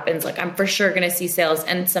award happens, like I'm for sure going to see sales.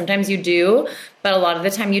 And sometimes you do, but a lot of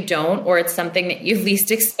the time you don't, or it's something that you least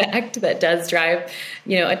expect that does drive,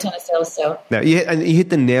 a ton of sales. So no, you hit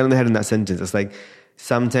the nail on the head in that sentence. It's like,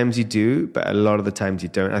 sometimes you do, but a lot of the times you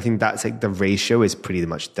don't. I think that's like the ratio is pretty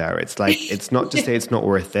much there. It's like, it's not to say it's not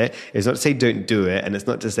worth it. It's not to say don't do it. And it's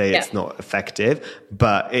not to say it's not effective,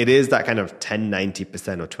 but it is that kind of 10,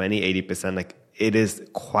 90% or 20, 80%. Like it is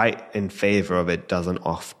quite in favor of it doesn't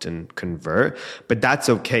often convert, but that's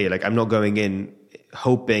okay. Like I'm not going in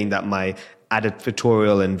hoping that my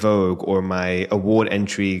editorial in Vogue or my award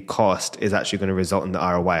entry cost is actually going to result in the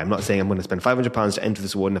ROI. I'm not saying I'm going to spend £500 to enter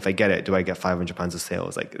this award, and if I get it, do I get £500 of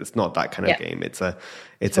sales? Like it's not that kind of game. It's a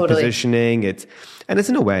positioning. It's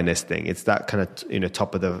an awareness thing. It's that kind of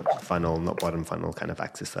top of the funnel, not bottom funnel kind of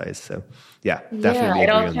exercise. So definitely agree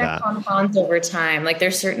on that. It all compounds over time. Like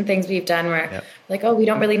there's certain things we've done where like, oh, we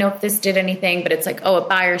don't really know if this did anything, but it's like, oh, a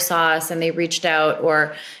buyer saw us and they reached out,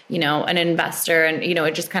 or an investor, and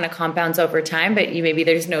it just kind of compounds over time, but maybe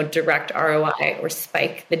there's no direct ROI or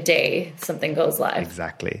spike the day something goes live.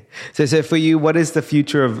 Exactly. So for you, what is the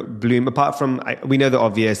future of Bloom, apart from, we know the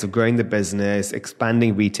obvious of growing the business,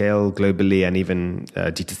 expanding retail globally and even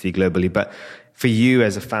D2C globally, but for you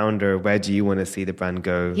as a founder, where do you want to see the brand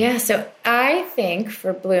go? Yeah, so I think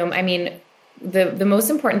for Bloom, I mean, the most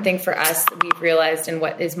important thing for us that we've realized and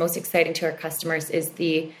what is most exciting to our customers is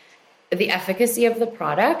the efficacy of the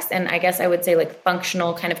products. And I guess I would say like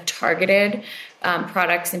functional kind of targeted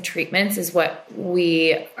products and treatments is what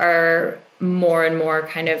we are more and more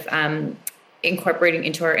kind of incorporating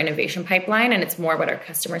into our innovation pipeline. And it's more what our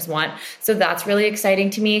customers want. So that's really exciting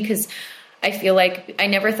to me because I feel like I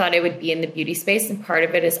never thought I would be in the beauty space. And part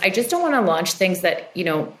of it is I just don't want to launch things that,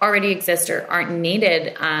 already exist or aren't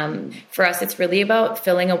needed. For us, it's really about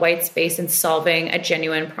filling a white space and solving a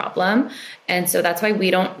genuine problem. And so that's why we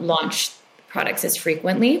don't launch products as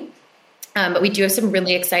frequently. But we do have some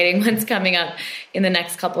really exciting ones coming up in the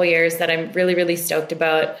next couple of years that I'm really, really stoked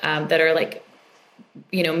about, that are like,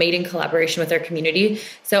 made in collaboration with our community.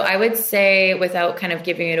 So I would say, without kind of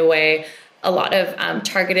giving it away, a lot of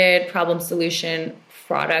targeted problem solution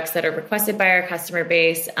products that are requested by our customer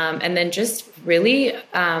base. And then just really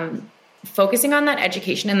focusing on that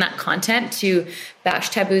education and that content to bash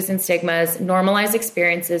taboos and stigmas, normalize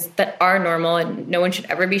experiences that are normal and no one should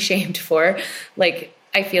ever be shamed for. Like,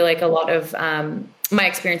 I feel like a lot of my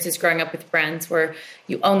experiences growing up with brands where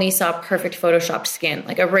you only saw perfect Photoshopped skin,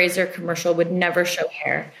 like a razor commercial would never show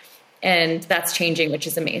hair. And that's changing, which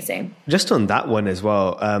is amazing. Just on that one as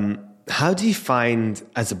well, how do you find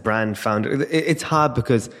as a brand founder, it's hard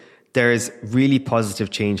because there's really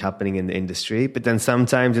positive change happening in the industry, but then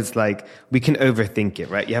sometimes it's like we can overthink it,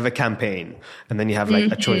 right? You have a campaign and then you have like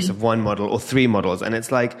a choice of one model or three models. And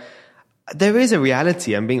it's like, there is a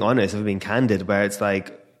reality, I'm being honest, I'm being candid, where it's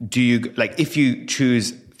like, if you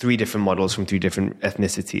choose three different models from three different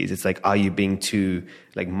ethnicities, it's like, are you being too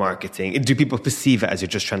like marketing? Do people perceive it as you're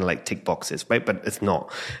just trying to like tick boxes, right? But it's not.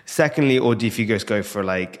 Secondly, or do you just go for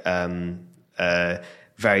like,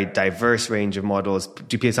 very diverse range of models?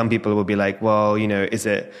 Some people will be like, well,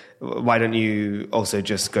 why don't you also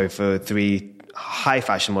just go for three high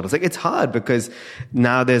fashion models? Like, it's hard because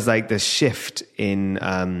now there's like this shift in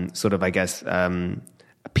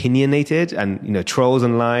opinionated and, trolls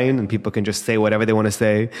online, and people can just say whatever they want to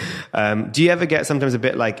say. Do you ever get sometimes a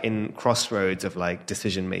bit like in crossroads of like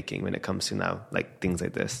decision making when it comes to now like things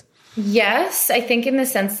like this? Yes, I think in the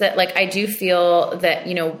sense that like I do feel that,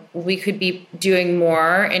 we could be doing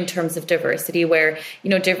more in terms of diversity where,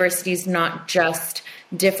 diversity is not just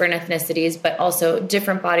different ethnicities, but also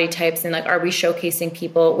different body types. And like, are we showcasing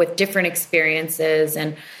people with different experiences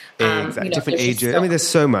and different ages? There's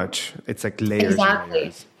so much. It's like layers. Exactly. And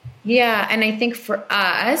layers. Yeah. And I think for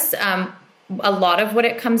us, a lot of what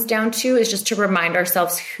it comes down to is just to remind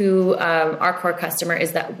ourselves who our core customer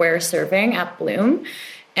is that we're serving at Bloom.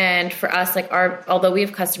 And for us, like although we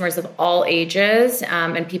have customers of all ages,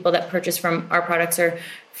 and people that purchase from our products are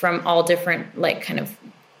from all different like kind of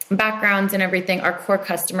backgrounds and everything, our core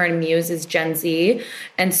customer in Muse is Gen Z.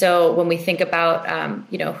 And so when we think about,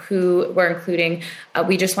 who we're including,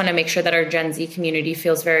 we just want to make sure that our Gen Z community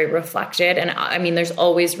feels very reflected. And there's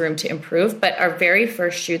always room to improve, but our very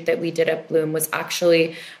first shoot that we did at Bloom was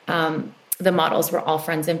actually, the models were all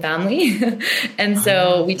friends and family. And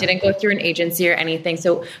so we didn't go through an agency or anything.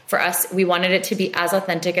 So for us, we wanted it to be as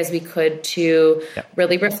authentic as we could to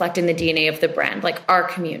really reflect in the DNA of the brand, like our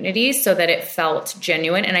community, so that it felt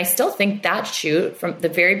genuine. And I still think that shoot from the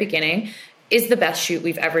very beginning is the best shoot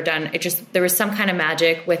we've ever done. There was some kind of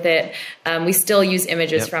magic with it. We still use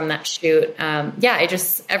images from that shoot.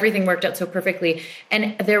 Everything worked out so perfectly.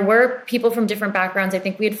 And there were people from different backgrounds. I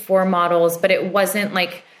think we had 4 models, but it wasn't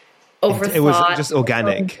like overthought. It was just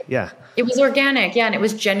organic. Yeah. It was organic. Yeah. And it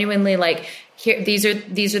was genuinely like, here, these are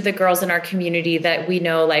the girls in our community that we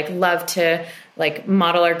know, like love to like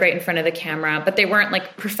model are great in front of the camera, but they weren't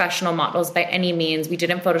like professional models by any means. We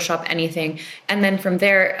didn't Photoshop anything. And then from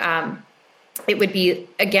there, it would be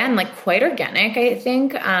again, like quite organic, I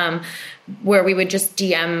think, where we would just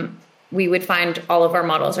DM. We would find all of our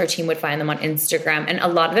models, our team would find them on Instagram. And a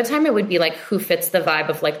lot of the time it would be like who fits the vibe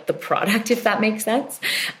of like the product, if that makes sense.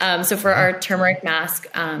 So for our turmeric mask,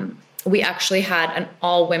 we actually had an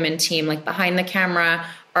all women team, like behind the camera,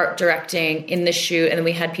 art directing, in the shoot. And then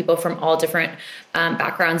we had people from all different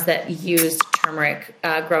backgrounds that used turmeric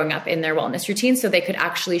growing up in their wellness routine. So they could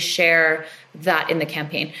actually share that in the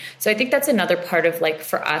campaign. So I think that's another part of like,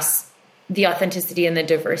 for us, the authenticity and the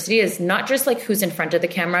diversity is not just like who's in front of the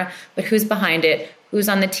camera, but who's behind it, who's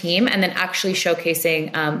on the team, and then actually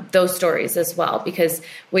showcasing those stories as well. Because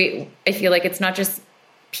I feel like it's not just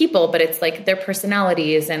people, but it's like their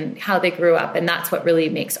personalities and how they grew up. And that's what really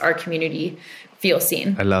makes our community feel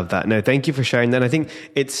seen. I love that. No, thank you for sharing that. I think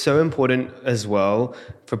it's so important as well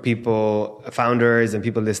for people, founders and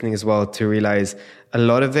people listening as well, to realize a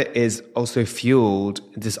lot of it is also fueled,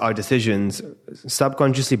 our decisions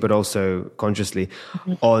subconsciously, but also consciously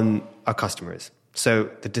on our customers. So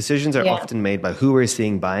the decisions are often made by who we're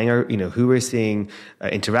seeing buying, or, who we're seeing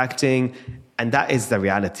interacting. And that is the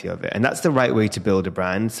reality of it. And that's the right way to build a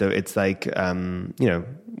brand. So it's like,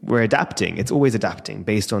 we're adapting. It's always adapting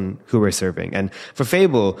based on who we're serving. And for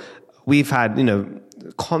Fable, we've had,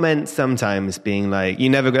 comments sometimes being like,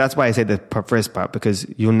 that's why I say the first part, because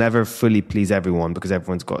you'll never fully please everyone, because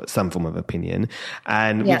everyone's got some form of opinion.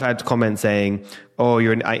 And we've had comments saying, oh,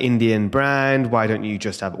 you're an Indian brand. Why don't you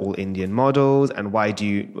just have all Indian models? And why do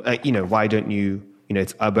you, why don't you,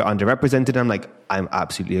 it's a bit underrepresented. I'm like, I'm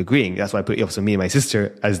absolutely agreeing. That's why I put also me and my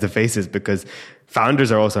sister as the faces, because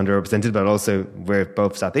founders are also underrepresented, but also we're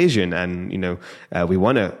both South Asian, and, we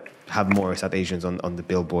want to have more South Asians on the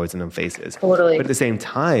billboards and on faces. Totally. But at the same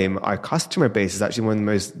time, our customer base is actually one of the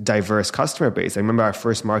most diverse customer base. I remember our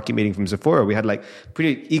first market meeting from Sephora, we had like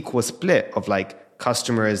pretty equal split of like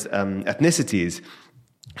customers, ethnicities.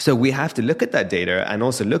 So we have to look at that data and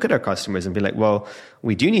also look at our customers and be like, well,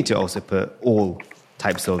 we do need to also put all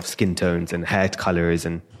types of skin tones and hair colors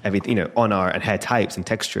and everything, on our, and hair types and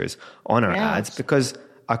textures on our ads, because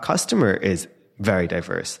our customer is very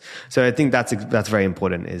diverse. So I think that's very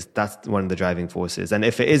important. That's one of the driving forces. And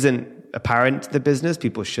if it isn't apparent to the business,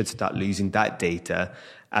 people should start using that data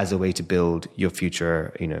as a way to build your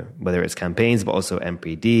future, whether it's campaigns, but also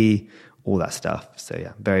MPD, all that stuff. So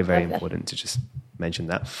yeah, very, very important to just mention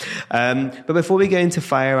that. But before we get into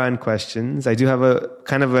fire round questions, I do have a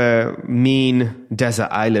kind of a mean desert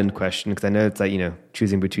island question, because I know it's like,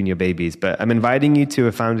 choosing between your babies, but I'm inviting you to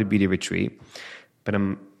a Founded Beauty retreat, but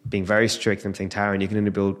I'm being very strict. I'm saying, Taryn, you can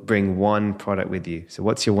only bring one product with you. So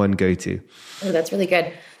what's your one go-to? Oh, that's really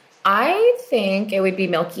good. I think it would be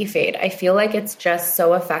Milky Fade. I feel like it's just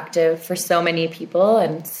so effective for so many people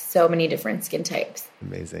and so many different skin types.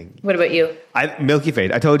 Amazing. What about you? Milky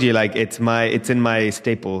Fade. I told you, like, it's in my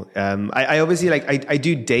staple. I obviously I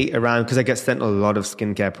do date around, because I get sent a lot of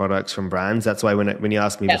skincare products from brands. That's why when you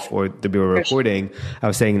asked me before we were recording, I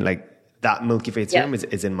was saying like that Milky Fade serum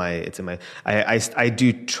is in my. I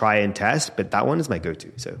do try and test, but that one is my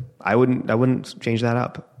go-to. So I wouldn't change that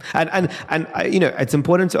up. And it's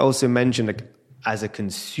important to also mention, like, as a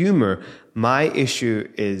consumer, my issue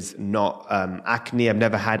is not acne. I've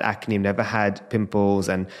never had acne. I've never had pimples.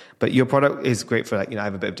 But your product is great for, like, I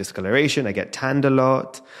have a bit of discoloration. I get tanned a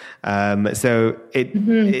lot. So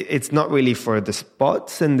it's not really for the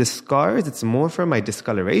spots and the scars. It's more for my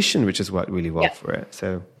discoloration, which has worked really well for it.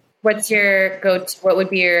 So. What's your go-to? What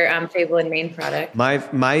would be your Fable and Mane product? My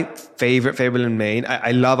favorite Fable and Mane.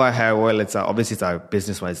 I love our hair oil. It's our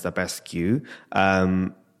business-wise, it's our best SKU.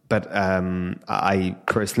 But I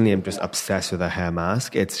personally am just obsessed with a hair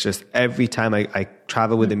mask. It's just every time I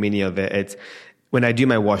travel with a mini of it, it's when I do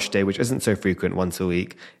my wash day, which isn't so frequent, once a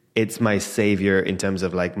week, it's my savior in terms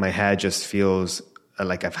of, like, my hair just feels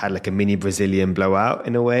like I've had like a mini Brazilian blowout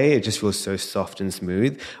in a way. It just feels so soft and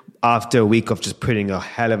smooth after a week of just putting a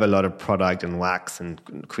hell of a lot of product and wax and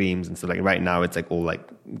creams and stuff. Like right now it's like all like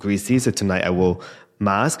greasy. So tonight I will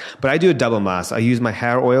mask, but I do a double mask. I use my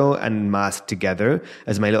hair oil and mask together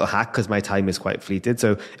as my little hack, because my time is quite fleeted.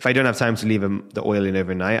 So if I don't have time to leave the oil in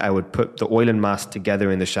overnight, I would put the oil and mask together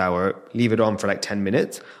in the shower, leave it on for like 10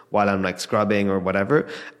 minutes while I'm like scrubbing or whatever,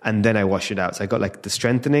 and then I wash it out. So I got like the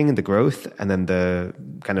strengthening and the growth, and then the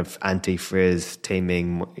kind of anti-frizz,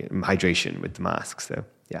 taming, hydration with the mask. So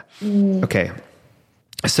yeah. Okay.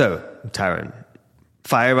 So Taryn,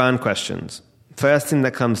 fire round questions. First thing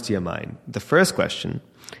that comes to your mind. The first question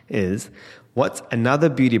is, what's another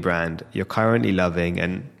beauty brand you're currently loving?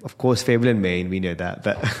 And of course, Fable and Mane, we know that.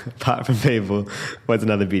 But apart from Fable, what's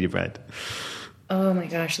another beauty brand? Oh my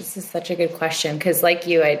gosh, this is such a good question. Because like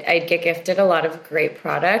you, I'd get gifted a lot of great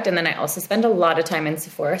product. And then I also spend a lot of time in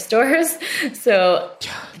Sephora stores. So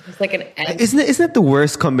it's like an end. Isn't it the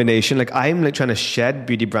worst combination? Like I'm like trying to shed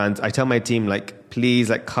beauty brands. I tell my team, like, please,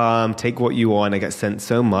 like, come, take what you want. I get sent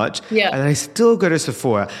so much. Yeah. And I still go to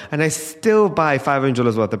Sephora and I still buy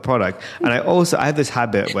 $500 worth of product. And I have this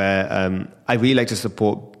habit where I really like to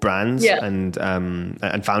support brands and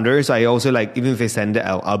founders. I also like, even if they send it,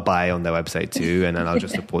 I'll buy on their website too. And then I'll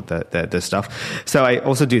just support the stuff. So I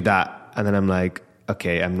also do that. And then I'm like,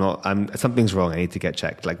 okay, something's wrong. I need to get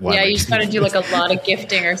checked. Like, why? Yeah, you just got to do like a lot of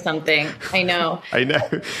gifting or something. I know.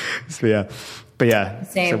 So yeah. But yeah.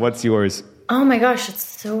 Same. So what's yours? Oh my gosh, it's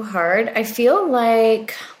so hard. I feel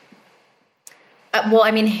like,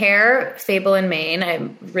 hair, Fable and Mane,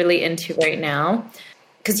 I'm really into right now.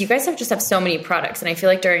 Because you guys just have so many products. And I feel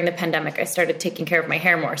like during the pandemic, I started taking care of my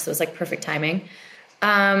hair more. So it was like perfect timing.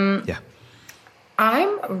 Yeah.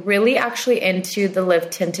 I'm really actually into the Live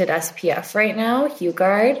Tinted SPF right now,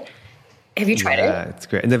 HueGuard. Have you tried it? Yeah, it's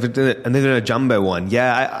great. And they've done a jumbo one.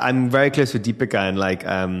 Yeah, I'm very close with Deepika. And like,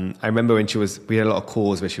 I remember when we had a lot of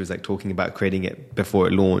calls where she was like talking about creating it before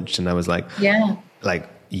it launched. And I was like, like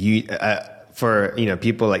for,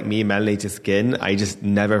 people like me, melanated skin, I just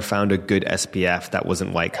never found a good SPF that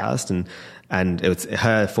wasn't white cast. And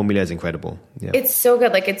her formula is incredible. Yeah. It's so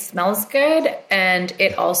good. Like it smells good and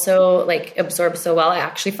it also like absorbs so well. I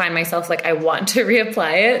actually find myself like I want to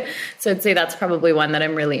reapply it. So I'd say that's probably one that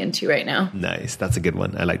I'm really into right now. Nice. That's a good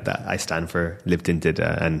one. I like that. I stand for Live Tinted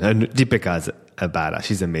and Deepika is a badass.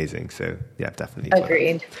 She's amazing. So yeah, definitely.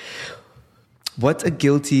 Agreed. What's a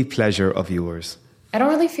guilty pleasure of yours? I don't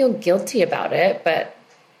really feel guilty about it, but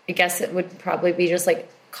I guess it would probably be just like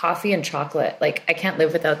coffee and chocolate. Like I can't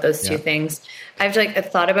live without those two things. I've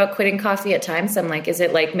thought about quitting coffee at times. I'm like, is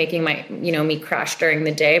it like making my, me crash during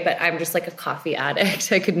the day? But I'm just like a coffee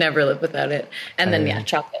addict. I could never live without it. And then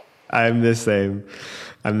chocolate. I'm the same.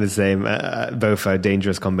 Both are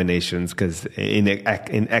dangerous combinations because in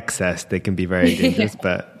excess they can be very dangerous.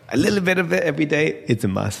 But a little bit of it every day, it's a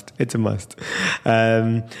must. What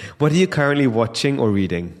are you currently watching or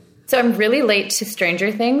reading? So I'm really late to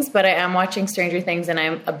Stranger Things, but I am watching Stranger Things and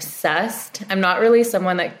I'm obsessed. I'm not really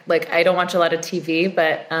someone that like, I don't watch a lot of TV,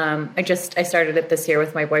 but I started it this year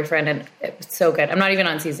with my boyfriend and it was so good. I'm not even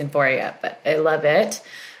on season 4 yet, but I love it.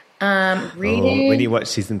 Reading. Oh, when you watch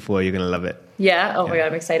season 4, you're going to love it. Yeah. Oh my God,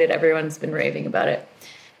 I'm excited. Everyone's been raving about it.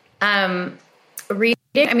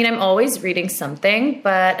 Reading. I mean, I'm always reading something,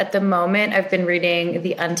 but at the moment I've been reading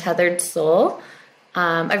The Untethered Soul.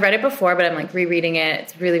 I've read it before, but I'm like rereading it.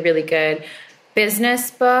 It's really, really good. Business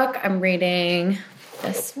book. I'm reading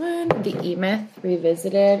this one, The E-Myth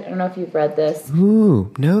Revisited. I don't know if you've read this. Ooh,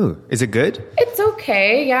 no. Is it good? It's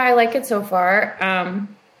okay. Yeah, I like it so far.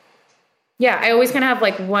 Yeah, I always kind of have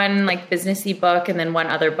like one like businessy book and then one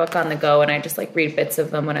other book on the go, and I just like read bits of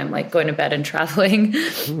them when I'm like going to bed and traveling.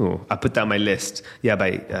 Ooh, I put that on my list. Yeah,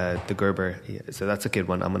 by the Gerber. Yeah, so that's a good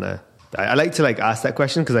one. I like to like ask that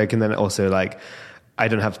question because I can then also like, I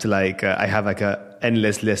don't have to like, I have like a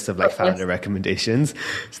endless list of like founder recommendations.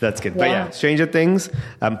 So that's good. Yeah. But yeah, Stranger Things,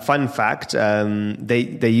 fun fact,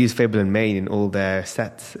 they use Fable and Mane in all their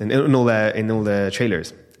sets and in all their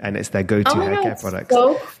trailers. And it's their go-to hair care products.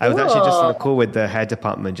 So cool. I was actually just on a call with the hair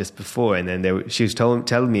department just before, and then she was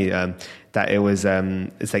telling me that it was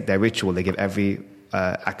it's like their ritual. They give every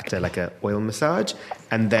actor like a oil massage,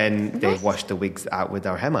 and then they wash the wigs out with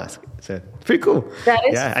our hair mask. So pretty cool. That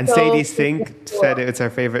is and so Sadie Sink cool. said it's her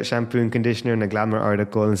favorite shampoo and conditioner in a Glamour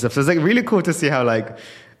article and stuff. So it's like really cool to see how like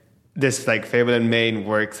this like Fable and Mane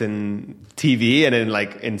works in TV and in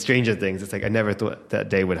like in Stranger Things. It's like I never thought that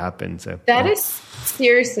day would happen. So that is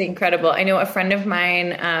seriously incredible. I know a friend of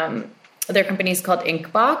mine, their company is called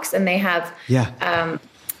Inkbox, and they have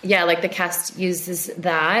like the cast uses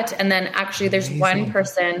that. And then actually there's one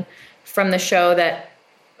person from the show that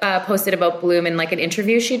posted about Bloom in like an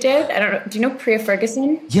interview she did. I don't know. Do you know Priya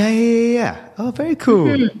Ferguson? Yeah. Oh, very cool.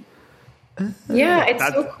 Mm-hmm. Yeah, it's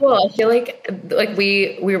so cool. I feel like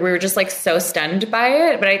we were just like so stunned by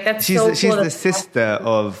it, but she's so cool. She's the sister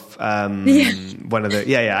of one of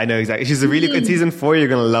the I know exactly. She's a really good season 4. You're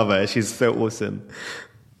gonna love her. She's so awesome.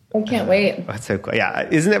 I can't wait. That's so cool. Yeah,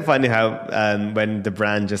 isn't it funny how when the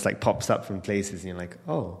brand just like pops up from places and you're like,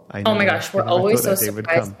 oh, I know. Oh my gosh, we're always so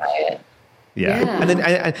surprised by it. Yeah. And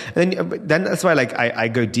then that's why like I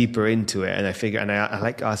go deeper into it and I figure, and I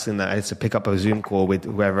like asking that. I used to pick up a Zoom call with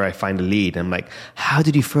whoever I find a lead. I'm like, how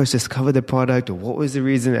did you first discover the product, or what was the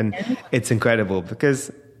reason? And it's incredible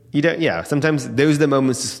because you don't, sometimes those are the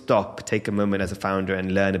moments to stop, take a moment as a founder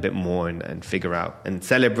and learn a bit more and figure out and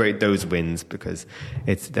celebrate those wins because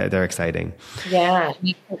they're exciting. Yeah.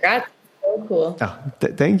 Congrats. So cool. Oh,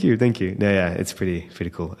 thank you. Yeah, it's pretty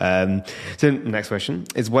cool. So next question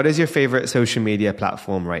is, what is your favorite social media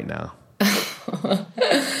platform right now?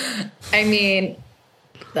 I mean,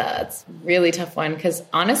 that's a really tough one because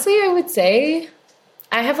honestly, I would say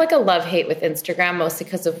I have like a love-hate with Instagram, mostly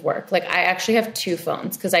because of work. Like I actually have 2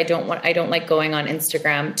 phones because I don't like going on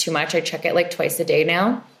Instagram too much. I check it like twice a day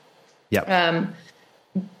now. Yeah.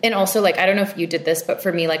 And also, like, I don't know if you did this, but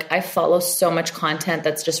for me, like, I follow so much content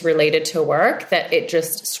that's just related to work that it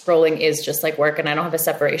just scrolling is just like work, and I don't have a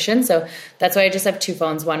separation. So that's why I just have 2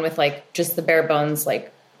 phones, one with like just the bare bones,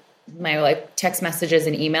 like my like text messages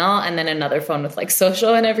and email, and then another phone with like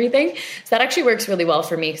social and everything. So that actually works really well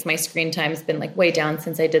for me because my screen time's been like way down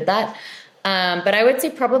since I did that. But I would say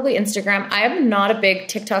probably Instagram. I am not a big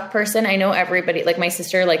TikTok person. I know everybody, like my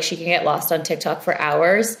sister, like she can get lost on TikTok for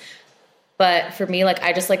hours. But for me, like,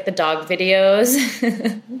 I just like the dog videos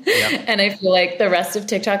and I feel like the rest of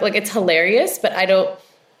TikTok, like it's hilarious, but I don't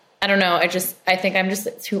know. I think I'm just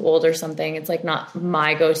too old or something. It's like not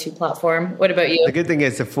my go-to platform. What about you? The good thing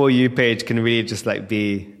is the For You page can really just like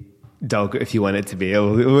be dog if you want it to be. It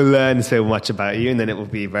will learn so much about you, and then it will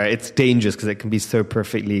be it's dangerous because it can be so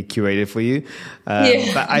perfectly curated for you.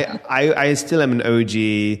 But I still am an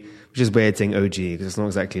OG, which is weird saying OG because it's not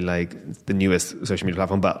exactly like the newest social media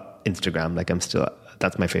platform, but Instagram, like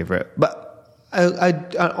that's my favorite. But an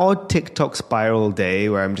odd TikTok spiral day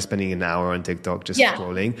where I'm just spending an hour on TikTok just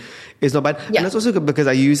scrolling is not bad. Yeah. And that's also good because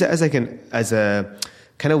I use it as a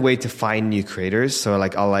kind of way to find new creators. So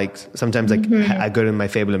like I'll like sometimes like I go to my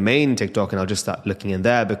Fable and Mane TikTok and I'll just start looking in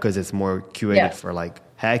there because it's more curated for like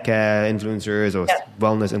hair care influencers or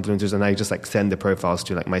wellness influencers, and I just like send the profiles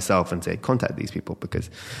to like myself and say contact these people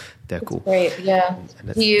because they're cool. Great, yeah.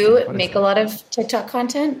 Do you make a lot of TikTok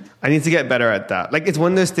content? I need to get better at that. Like it's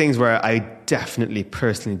one of those things where I definitely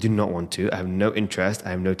personally do not want to. I have no interest.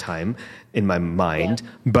 I have no time in my mind,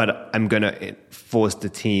 but I'm gonna force the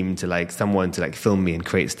team to like someone to like film me and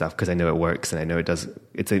create stuff because I know it works and I know it does.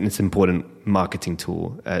 It's an important marketing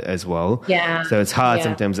tool as well. Yeah. So it's hard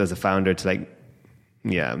sometimes as a founder to like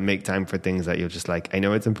make time for things that you're just like, I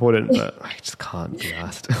know it's important, but I just can't be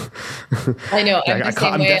asked. I know. I'm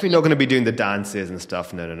definitely not going to be doing the dances and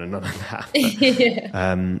stuff. No, none of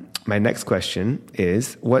that. My next question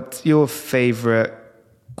is, what's your favorite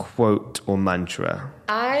quote or mantra?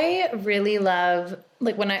 I really love,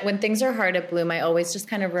 like when things are hard at Bloom, I always just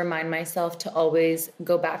kind of remind myself to always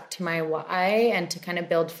go back to my why and to kind of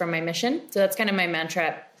build from my mission. So that's kind of my mantra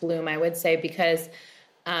at Bloom, I would say, because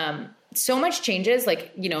so much changes,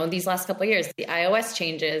 like, these last couple of years, the iOS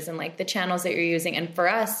changes and like the channels that you're using. And for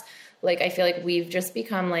us, like, I feel like we've just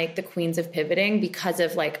become like the queens of pivoting because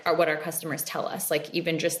of like what our customers tell us, like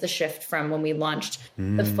even just the shift from when we launched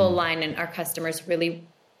the full line and our customers really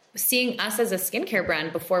seeing us as a skincare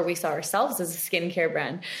brand before we saw ourselves as a skincare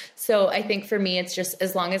brand. So I think for me, it's just,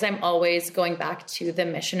 as long as I'm always going back to the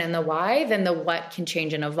mission and the why, then the what can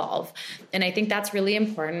change and evolve. And I think that's really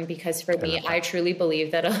important because for me, I truly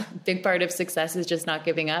believe that a big part of success is just not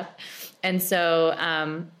giving up. And so,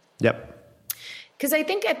 because I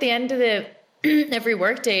think at the end of every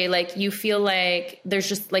workday, like you feel like there's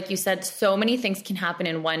just, like you said, so many things can happen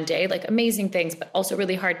in one day, like amazing things, but also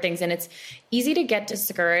really hard things. And it's easy to get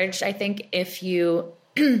discouraged, I think, if you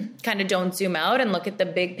kind of don't zoom out and look at the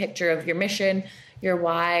big picture of your mission, your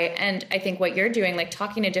why. And I think what you're doing, like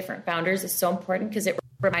talking to different founders, is so important because it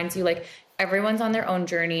reminds you, like, everyone's on their own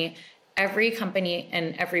journey. Every company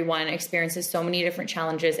and everyone experiences so many different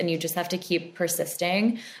challenges, and you just have to keep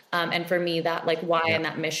persisting. And for me, that like why and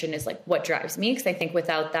that mission is like what drives me. Cause I think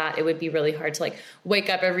without that, it would be really hard to like wake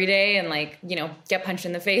up every day and like, get punched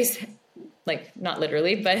in the face, like not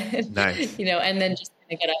literally, but nice. And then just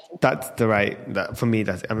get up. That's for me,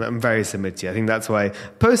 I'm very similar to you. I think that's why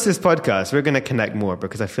post this podcast, we're going to connect more,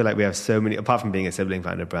 because I feel like we have so many, apart from being a sibling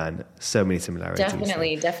founder brand, so many similarities.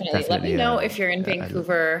 Definitely. Let me know if you're in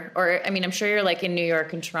Vancouver, or, I mean, I'm sure you're like in New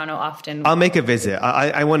York and Toronto often. I'll make a visit.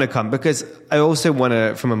 I want to come because I also want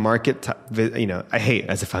to, from a market, I hate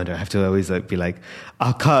as a founder, I have to always be like,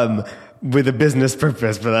 I'll come with a business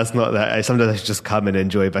purpose, but that's not that. Sometimes I should just come and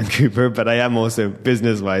enjoy Vancouver, but I am also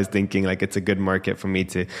business-wise thinking like it's a good market for me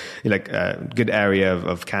to, like a good area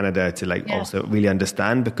of Canada to also really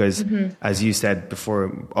understand, because as you said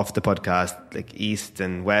before off the podcast, like East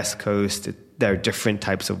and West Coast, there are different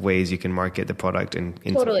types of ways you can market the product in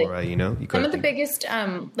totally. Sephora, Some of the biggest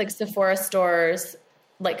like Sephora stores,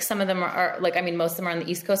 like some of them are like, I mean, most of them are on the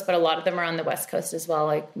East Coast, but a lot of them are on the West Coast as well,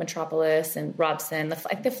 like Metropolis and Robson, the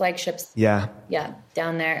flagships. Yeah,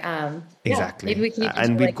 down there. Exactly. Maybe we can.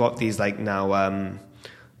 And we've got these like now.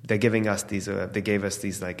 They're giving us these. They gave us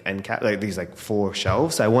these like end cap, like these like 4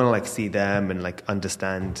 shelves. So I want to like see them and like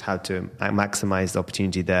understand how to maximize the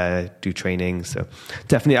opportunity there. Do training. So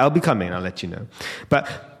definitely, I'll be coming. I'll let you know.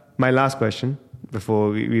 But my last question before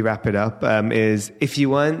we wrap it up is: if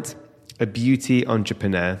you weren't a beauty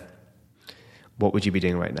entrepreneur, what would you be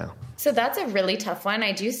doing right now? So that's a really tough one.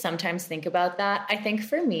 I do sometimes think about that. I think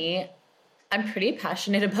for me, I'm pretty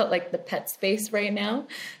passionate about like the pet space right now.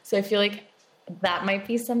 So I feel like that might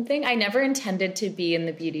be something. I never intended to be in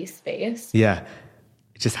the beauty space. Yeah.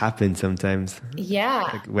 It just happens sometimes. Yeah.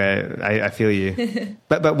 Like where I feel you.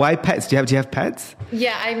 but why pets? Do you have pets?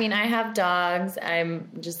 Yeah. I mean, I have dogs.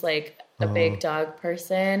 I'm just like a big dog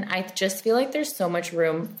person. I just feel like there's so much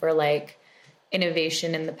room for like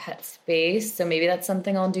innovation in the pet space. So maybe that's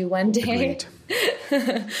something I'll do one day.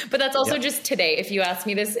 But that's also just today. If you ask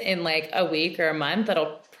me this in like a week or a month,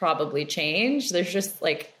 that'll probably change. There's just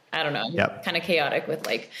like, I don't know, kind of chaotic with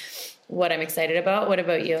like what I'm excited about. What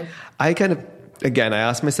about you? I kind of, again, I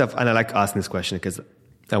ask myself, and I like asking this question because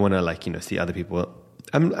I want to like, see other people.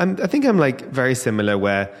 I think I'm like very similar,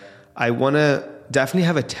 where I want to definitely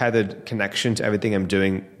have a tethered connection to everything I'm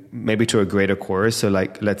doing, maybe to a greater cause. So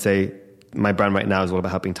like, let's say my brand right now is all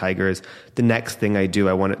about helping tigers. The next thing I do,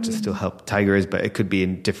 I want it to still help tigers, but it could be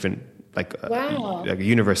in different, like, like a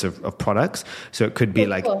universe of products. So it could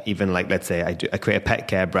be even like, let's say I create a pet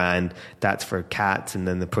care brand that's for cats, and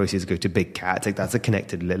then the proceeds go to big cats. Like that's a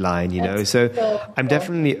connected line, you know? So I'm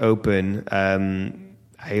definitely open.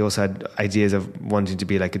 I also had ideas of wanting to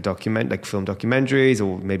be like like film documentaries,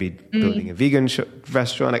 or maybe building a vegan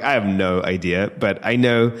restaurant. Like I have no idea, but I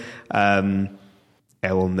know,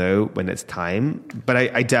 I will know when it's time. But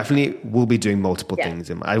I definitely will be doing multiple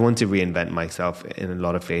things. I want to reinvent myself in a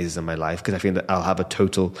lot of phases of my life, because I feel that I'll have a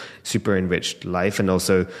total super enriched life. And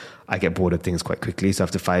also I get bored of things quite quickly. So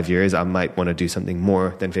after 5 years, I might want to do something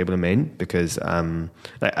more than Fable and Mane, because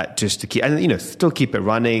just to keep, and still keep it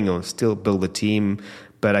running or still build a team.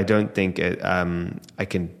 But I don't think I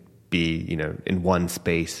can be, in one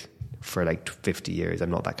space for like 50 years.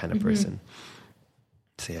 I'm not that kind of person.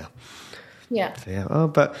 So yeah. Yeah.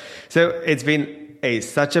 So it's been Hey,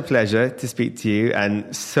 such a pleasure to speak to you,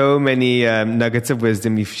 and so many nuggets of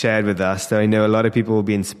wisdom you've shared with us. So I know a lot of people will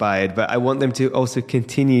be inspired, but I want them to also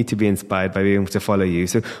continue to be inspired by being able to follow you.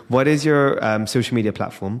 So what is your social media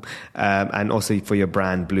platform, and also for your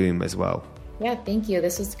brand Bloom as well? Yeah, thank you.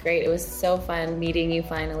 This was great. It was so fun meeting you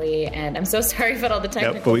finally, and I'm so sorry about all the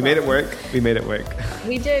technical But we made it work. We made it work.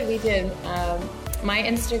 We did. My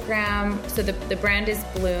Instagram, so the brand is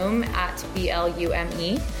Bloom at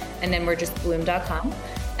BLUME, and then we're just bloom.com.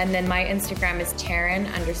 And then my Instagram is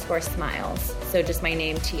Taran_Smiles. So just my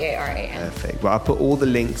name, Taran. Perfect. Well, I'll put all the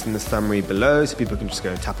links in the summary below so people can just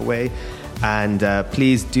go and tap away. And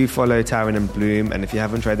please do follow Taran and Bloom. And if you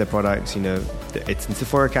haven't tried their products, it's in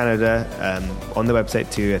Sephora Canada, on the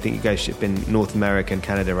website too. I think you guys ship in North America and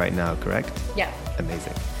Canada right now, correct? Yeah.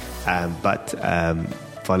 Amazing. But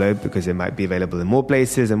follow, because it might be available in more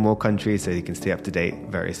places and more countries, so you can stay up to date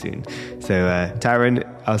very soon. So Taran,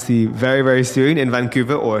 I'll see you very, very soon in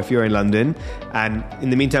Vancouver, or if you're in London. And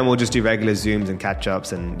in the meantime, we'll just do regular Zooms and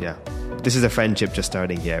catch-ups, and yeah, this is a friendship just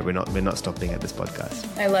starting here. We're not stopping at this podcast.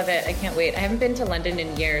 I love it. I can't wait. I haven't been to London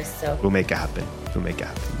in years, so we'll make it happen.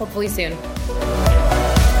 Hopefully soon.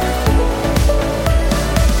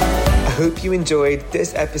 I hope you enjoyed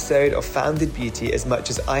this episode of Founded Beauty as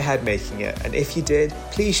much as I had making it. And if you did,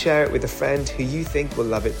 please share it with a friend who you think will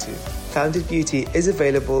love it too. Founded Beauty is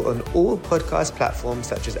available on all podcast platforms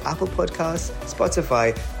such as Apple Podcasts,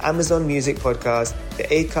 Spotify, Amazon Music Podcasts, the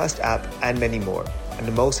Acast app, and many more. And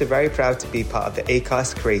I'm also very proud to be part of the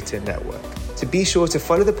Acast Creator Network. So be sure to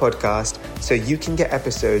follow the podcast so you can get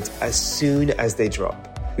episodes as soon as they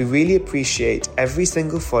drop. We really appreciate every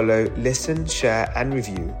single follow, listen, share, and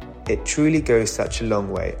review. It truly goes such a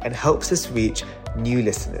long way and helps us reach new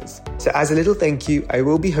listeners. So as a little thank you, I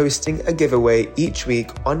will be hosting a giveaway each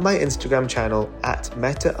week on my Instagram channel at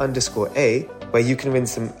meta_a, where you can win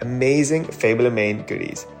some amazing Fable & Mane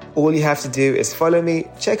goodies. All you have to do is follow me,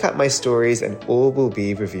 check out my stories, and all will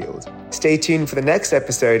be revealed. Stay tuned for the next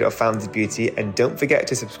episode of Founded Beauty, and don't forget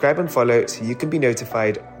to subscribe and follow so you can be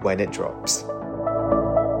notified when it drops.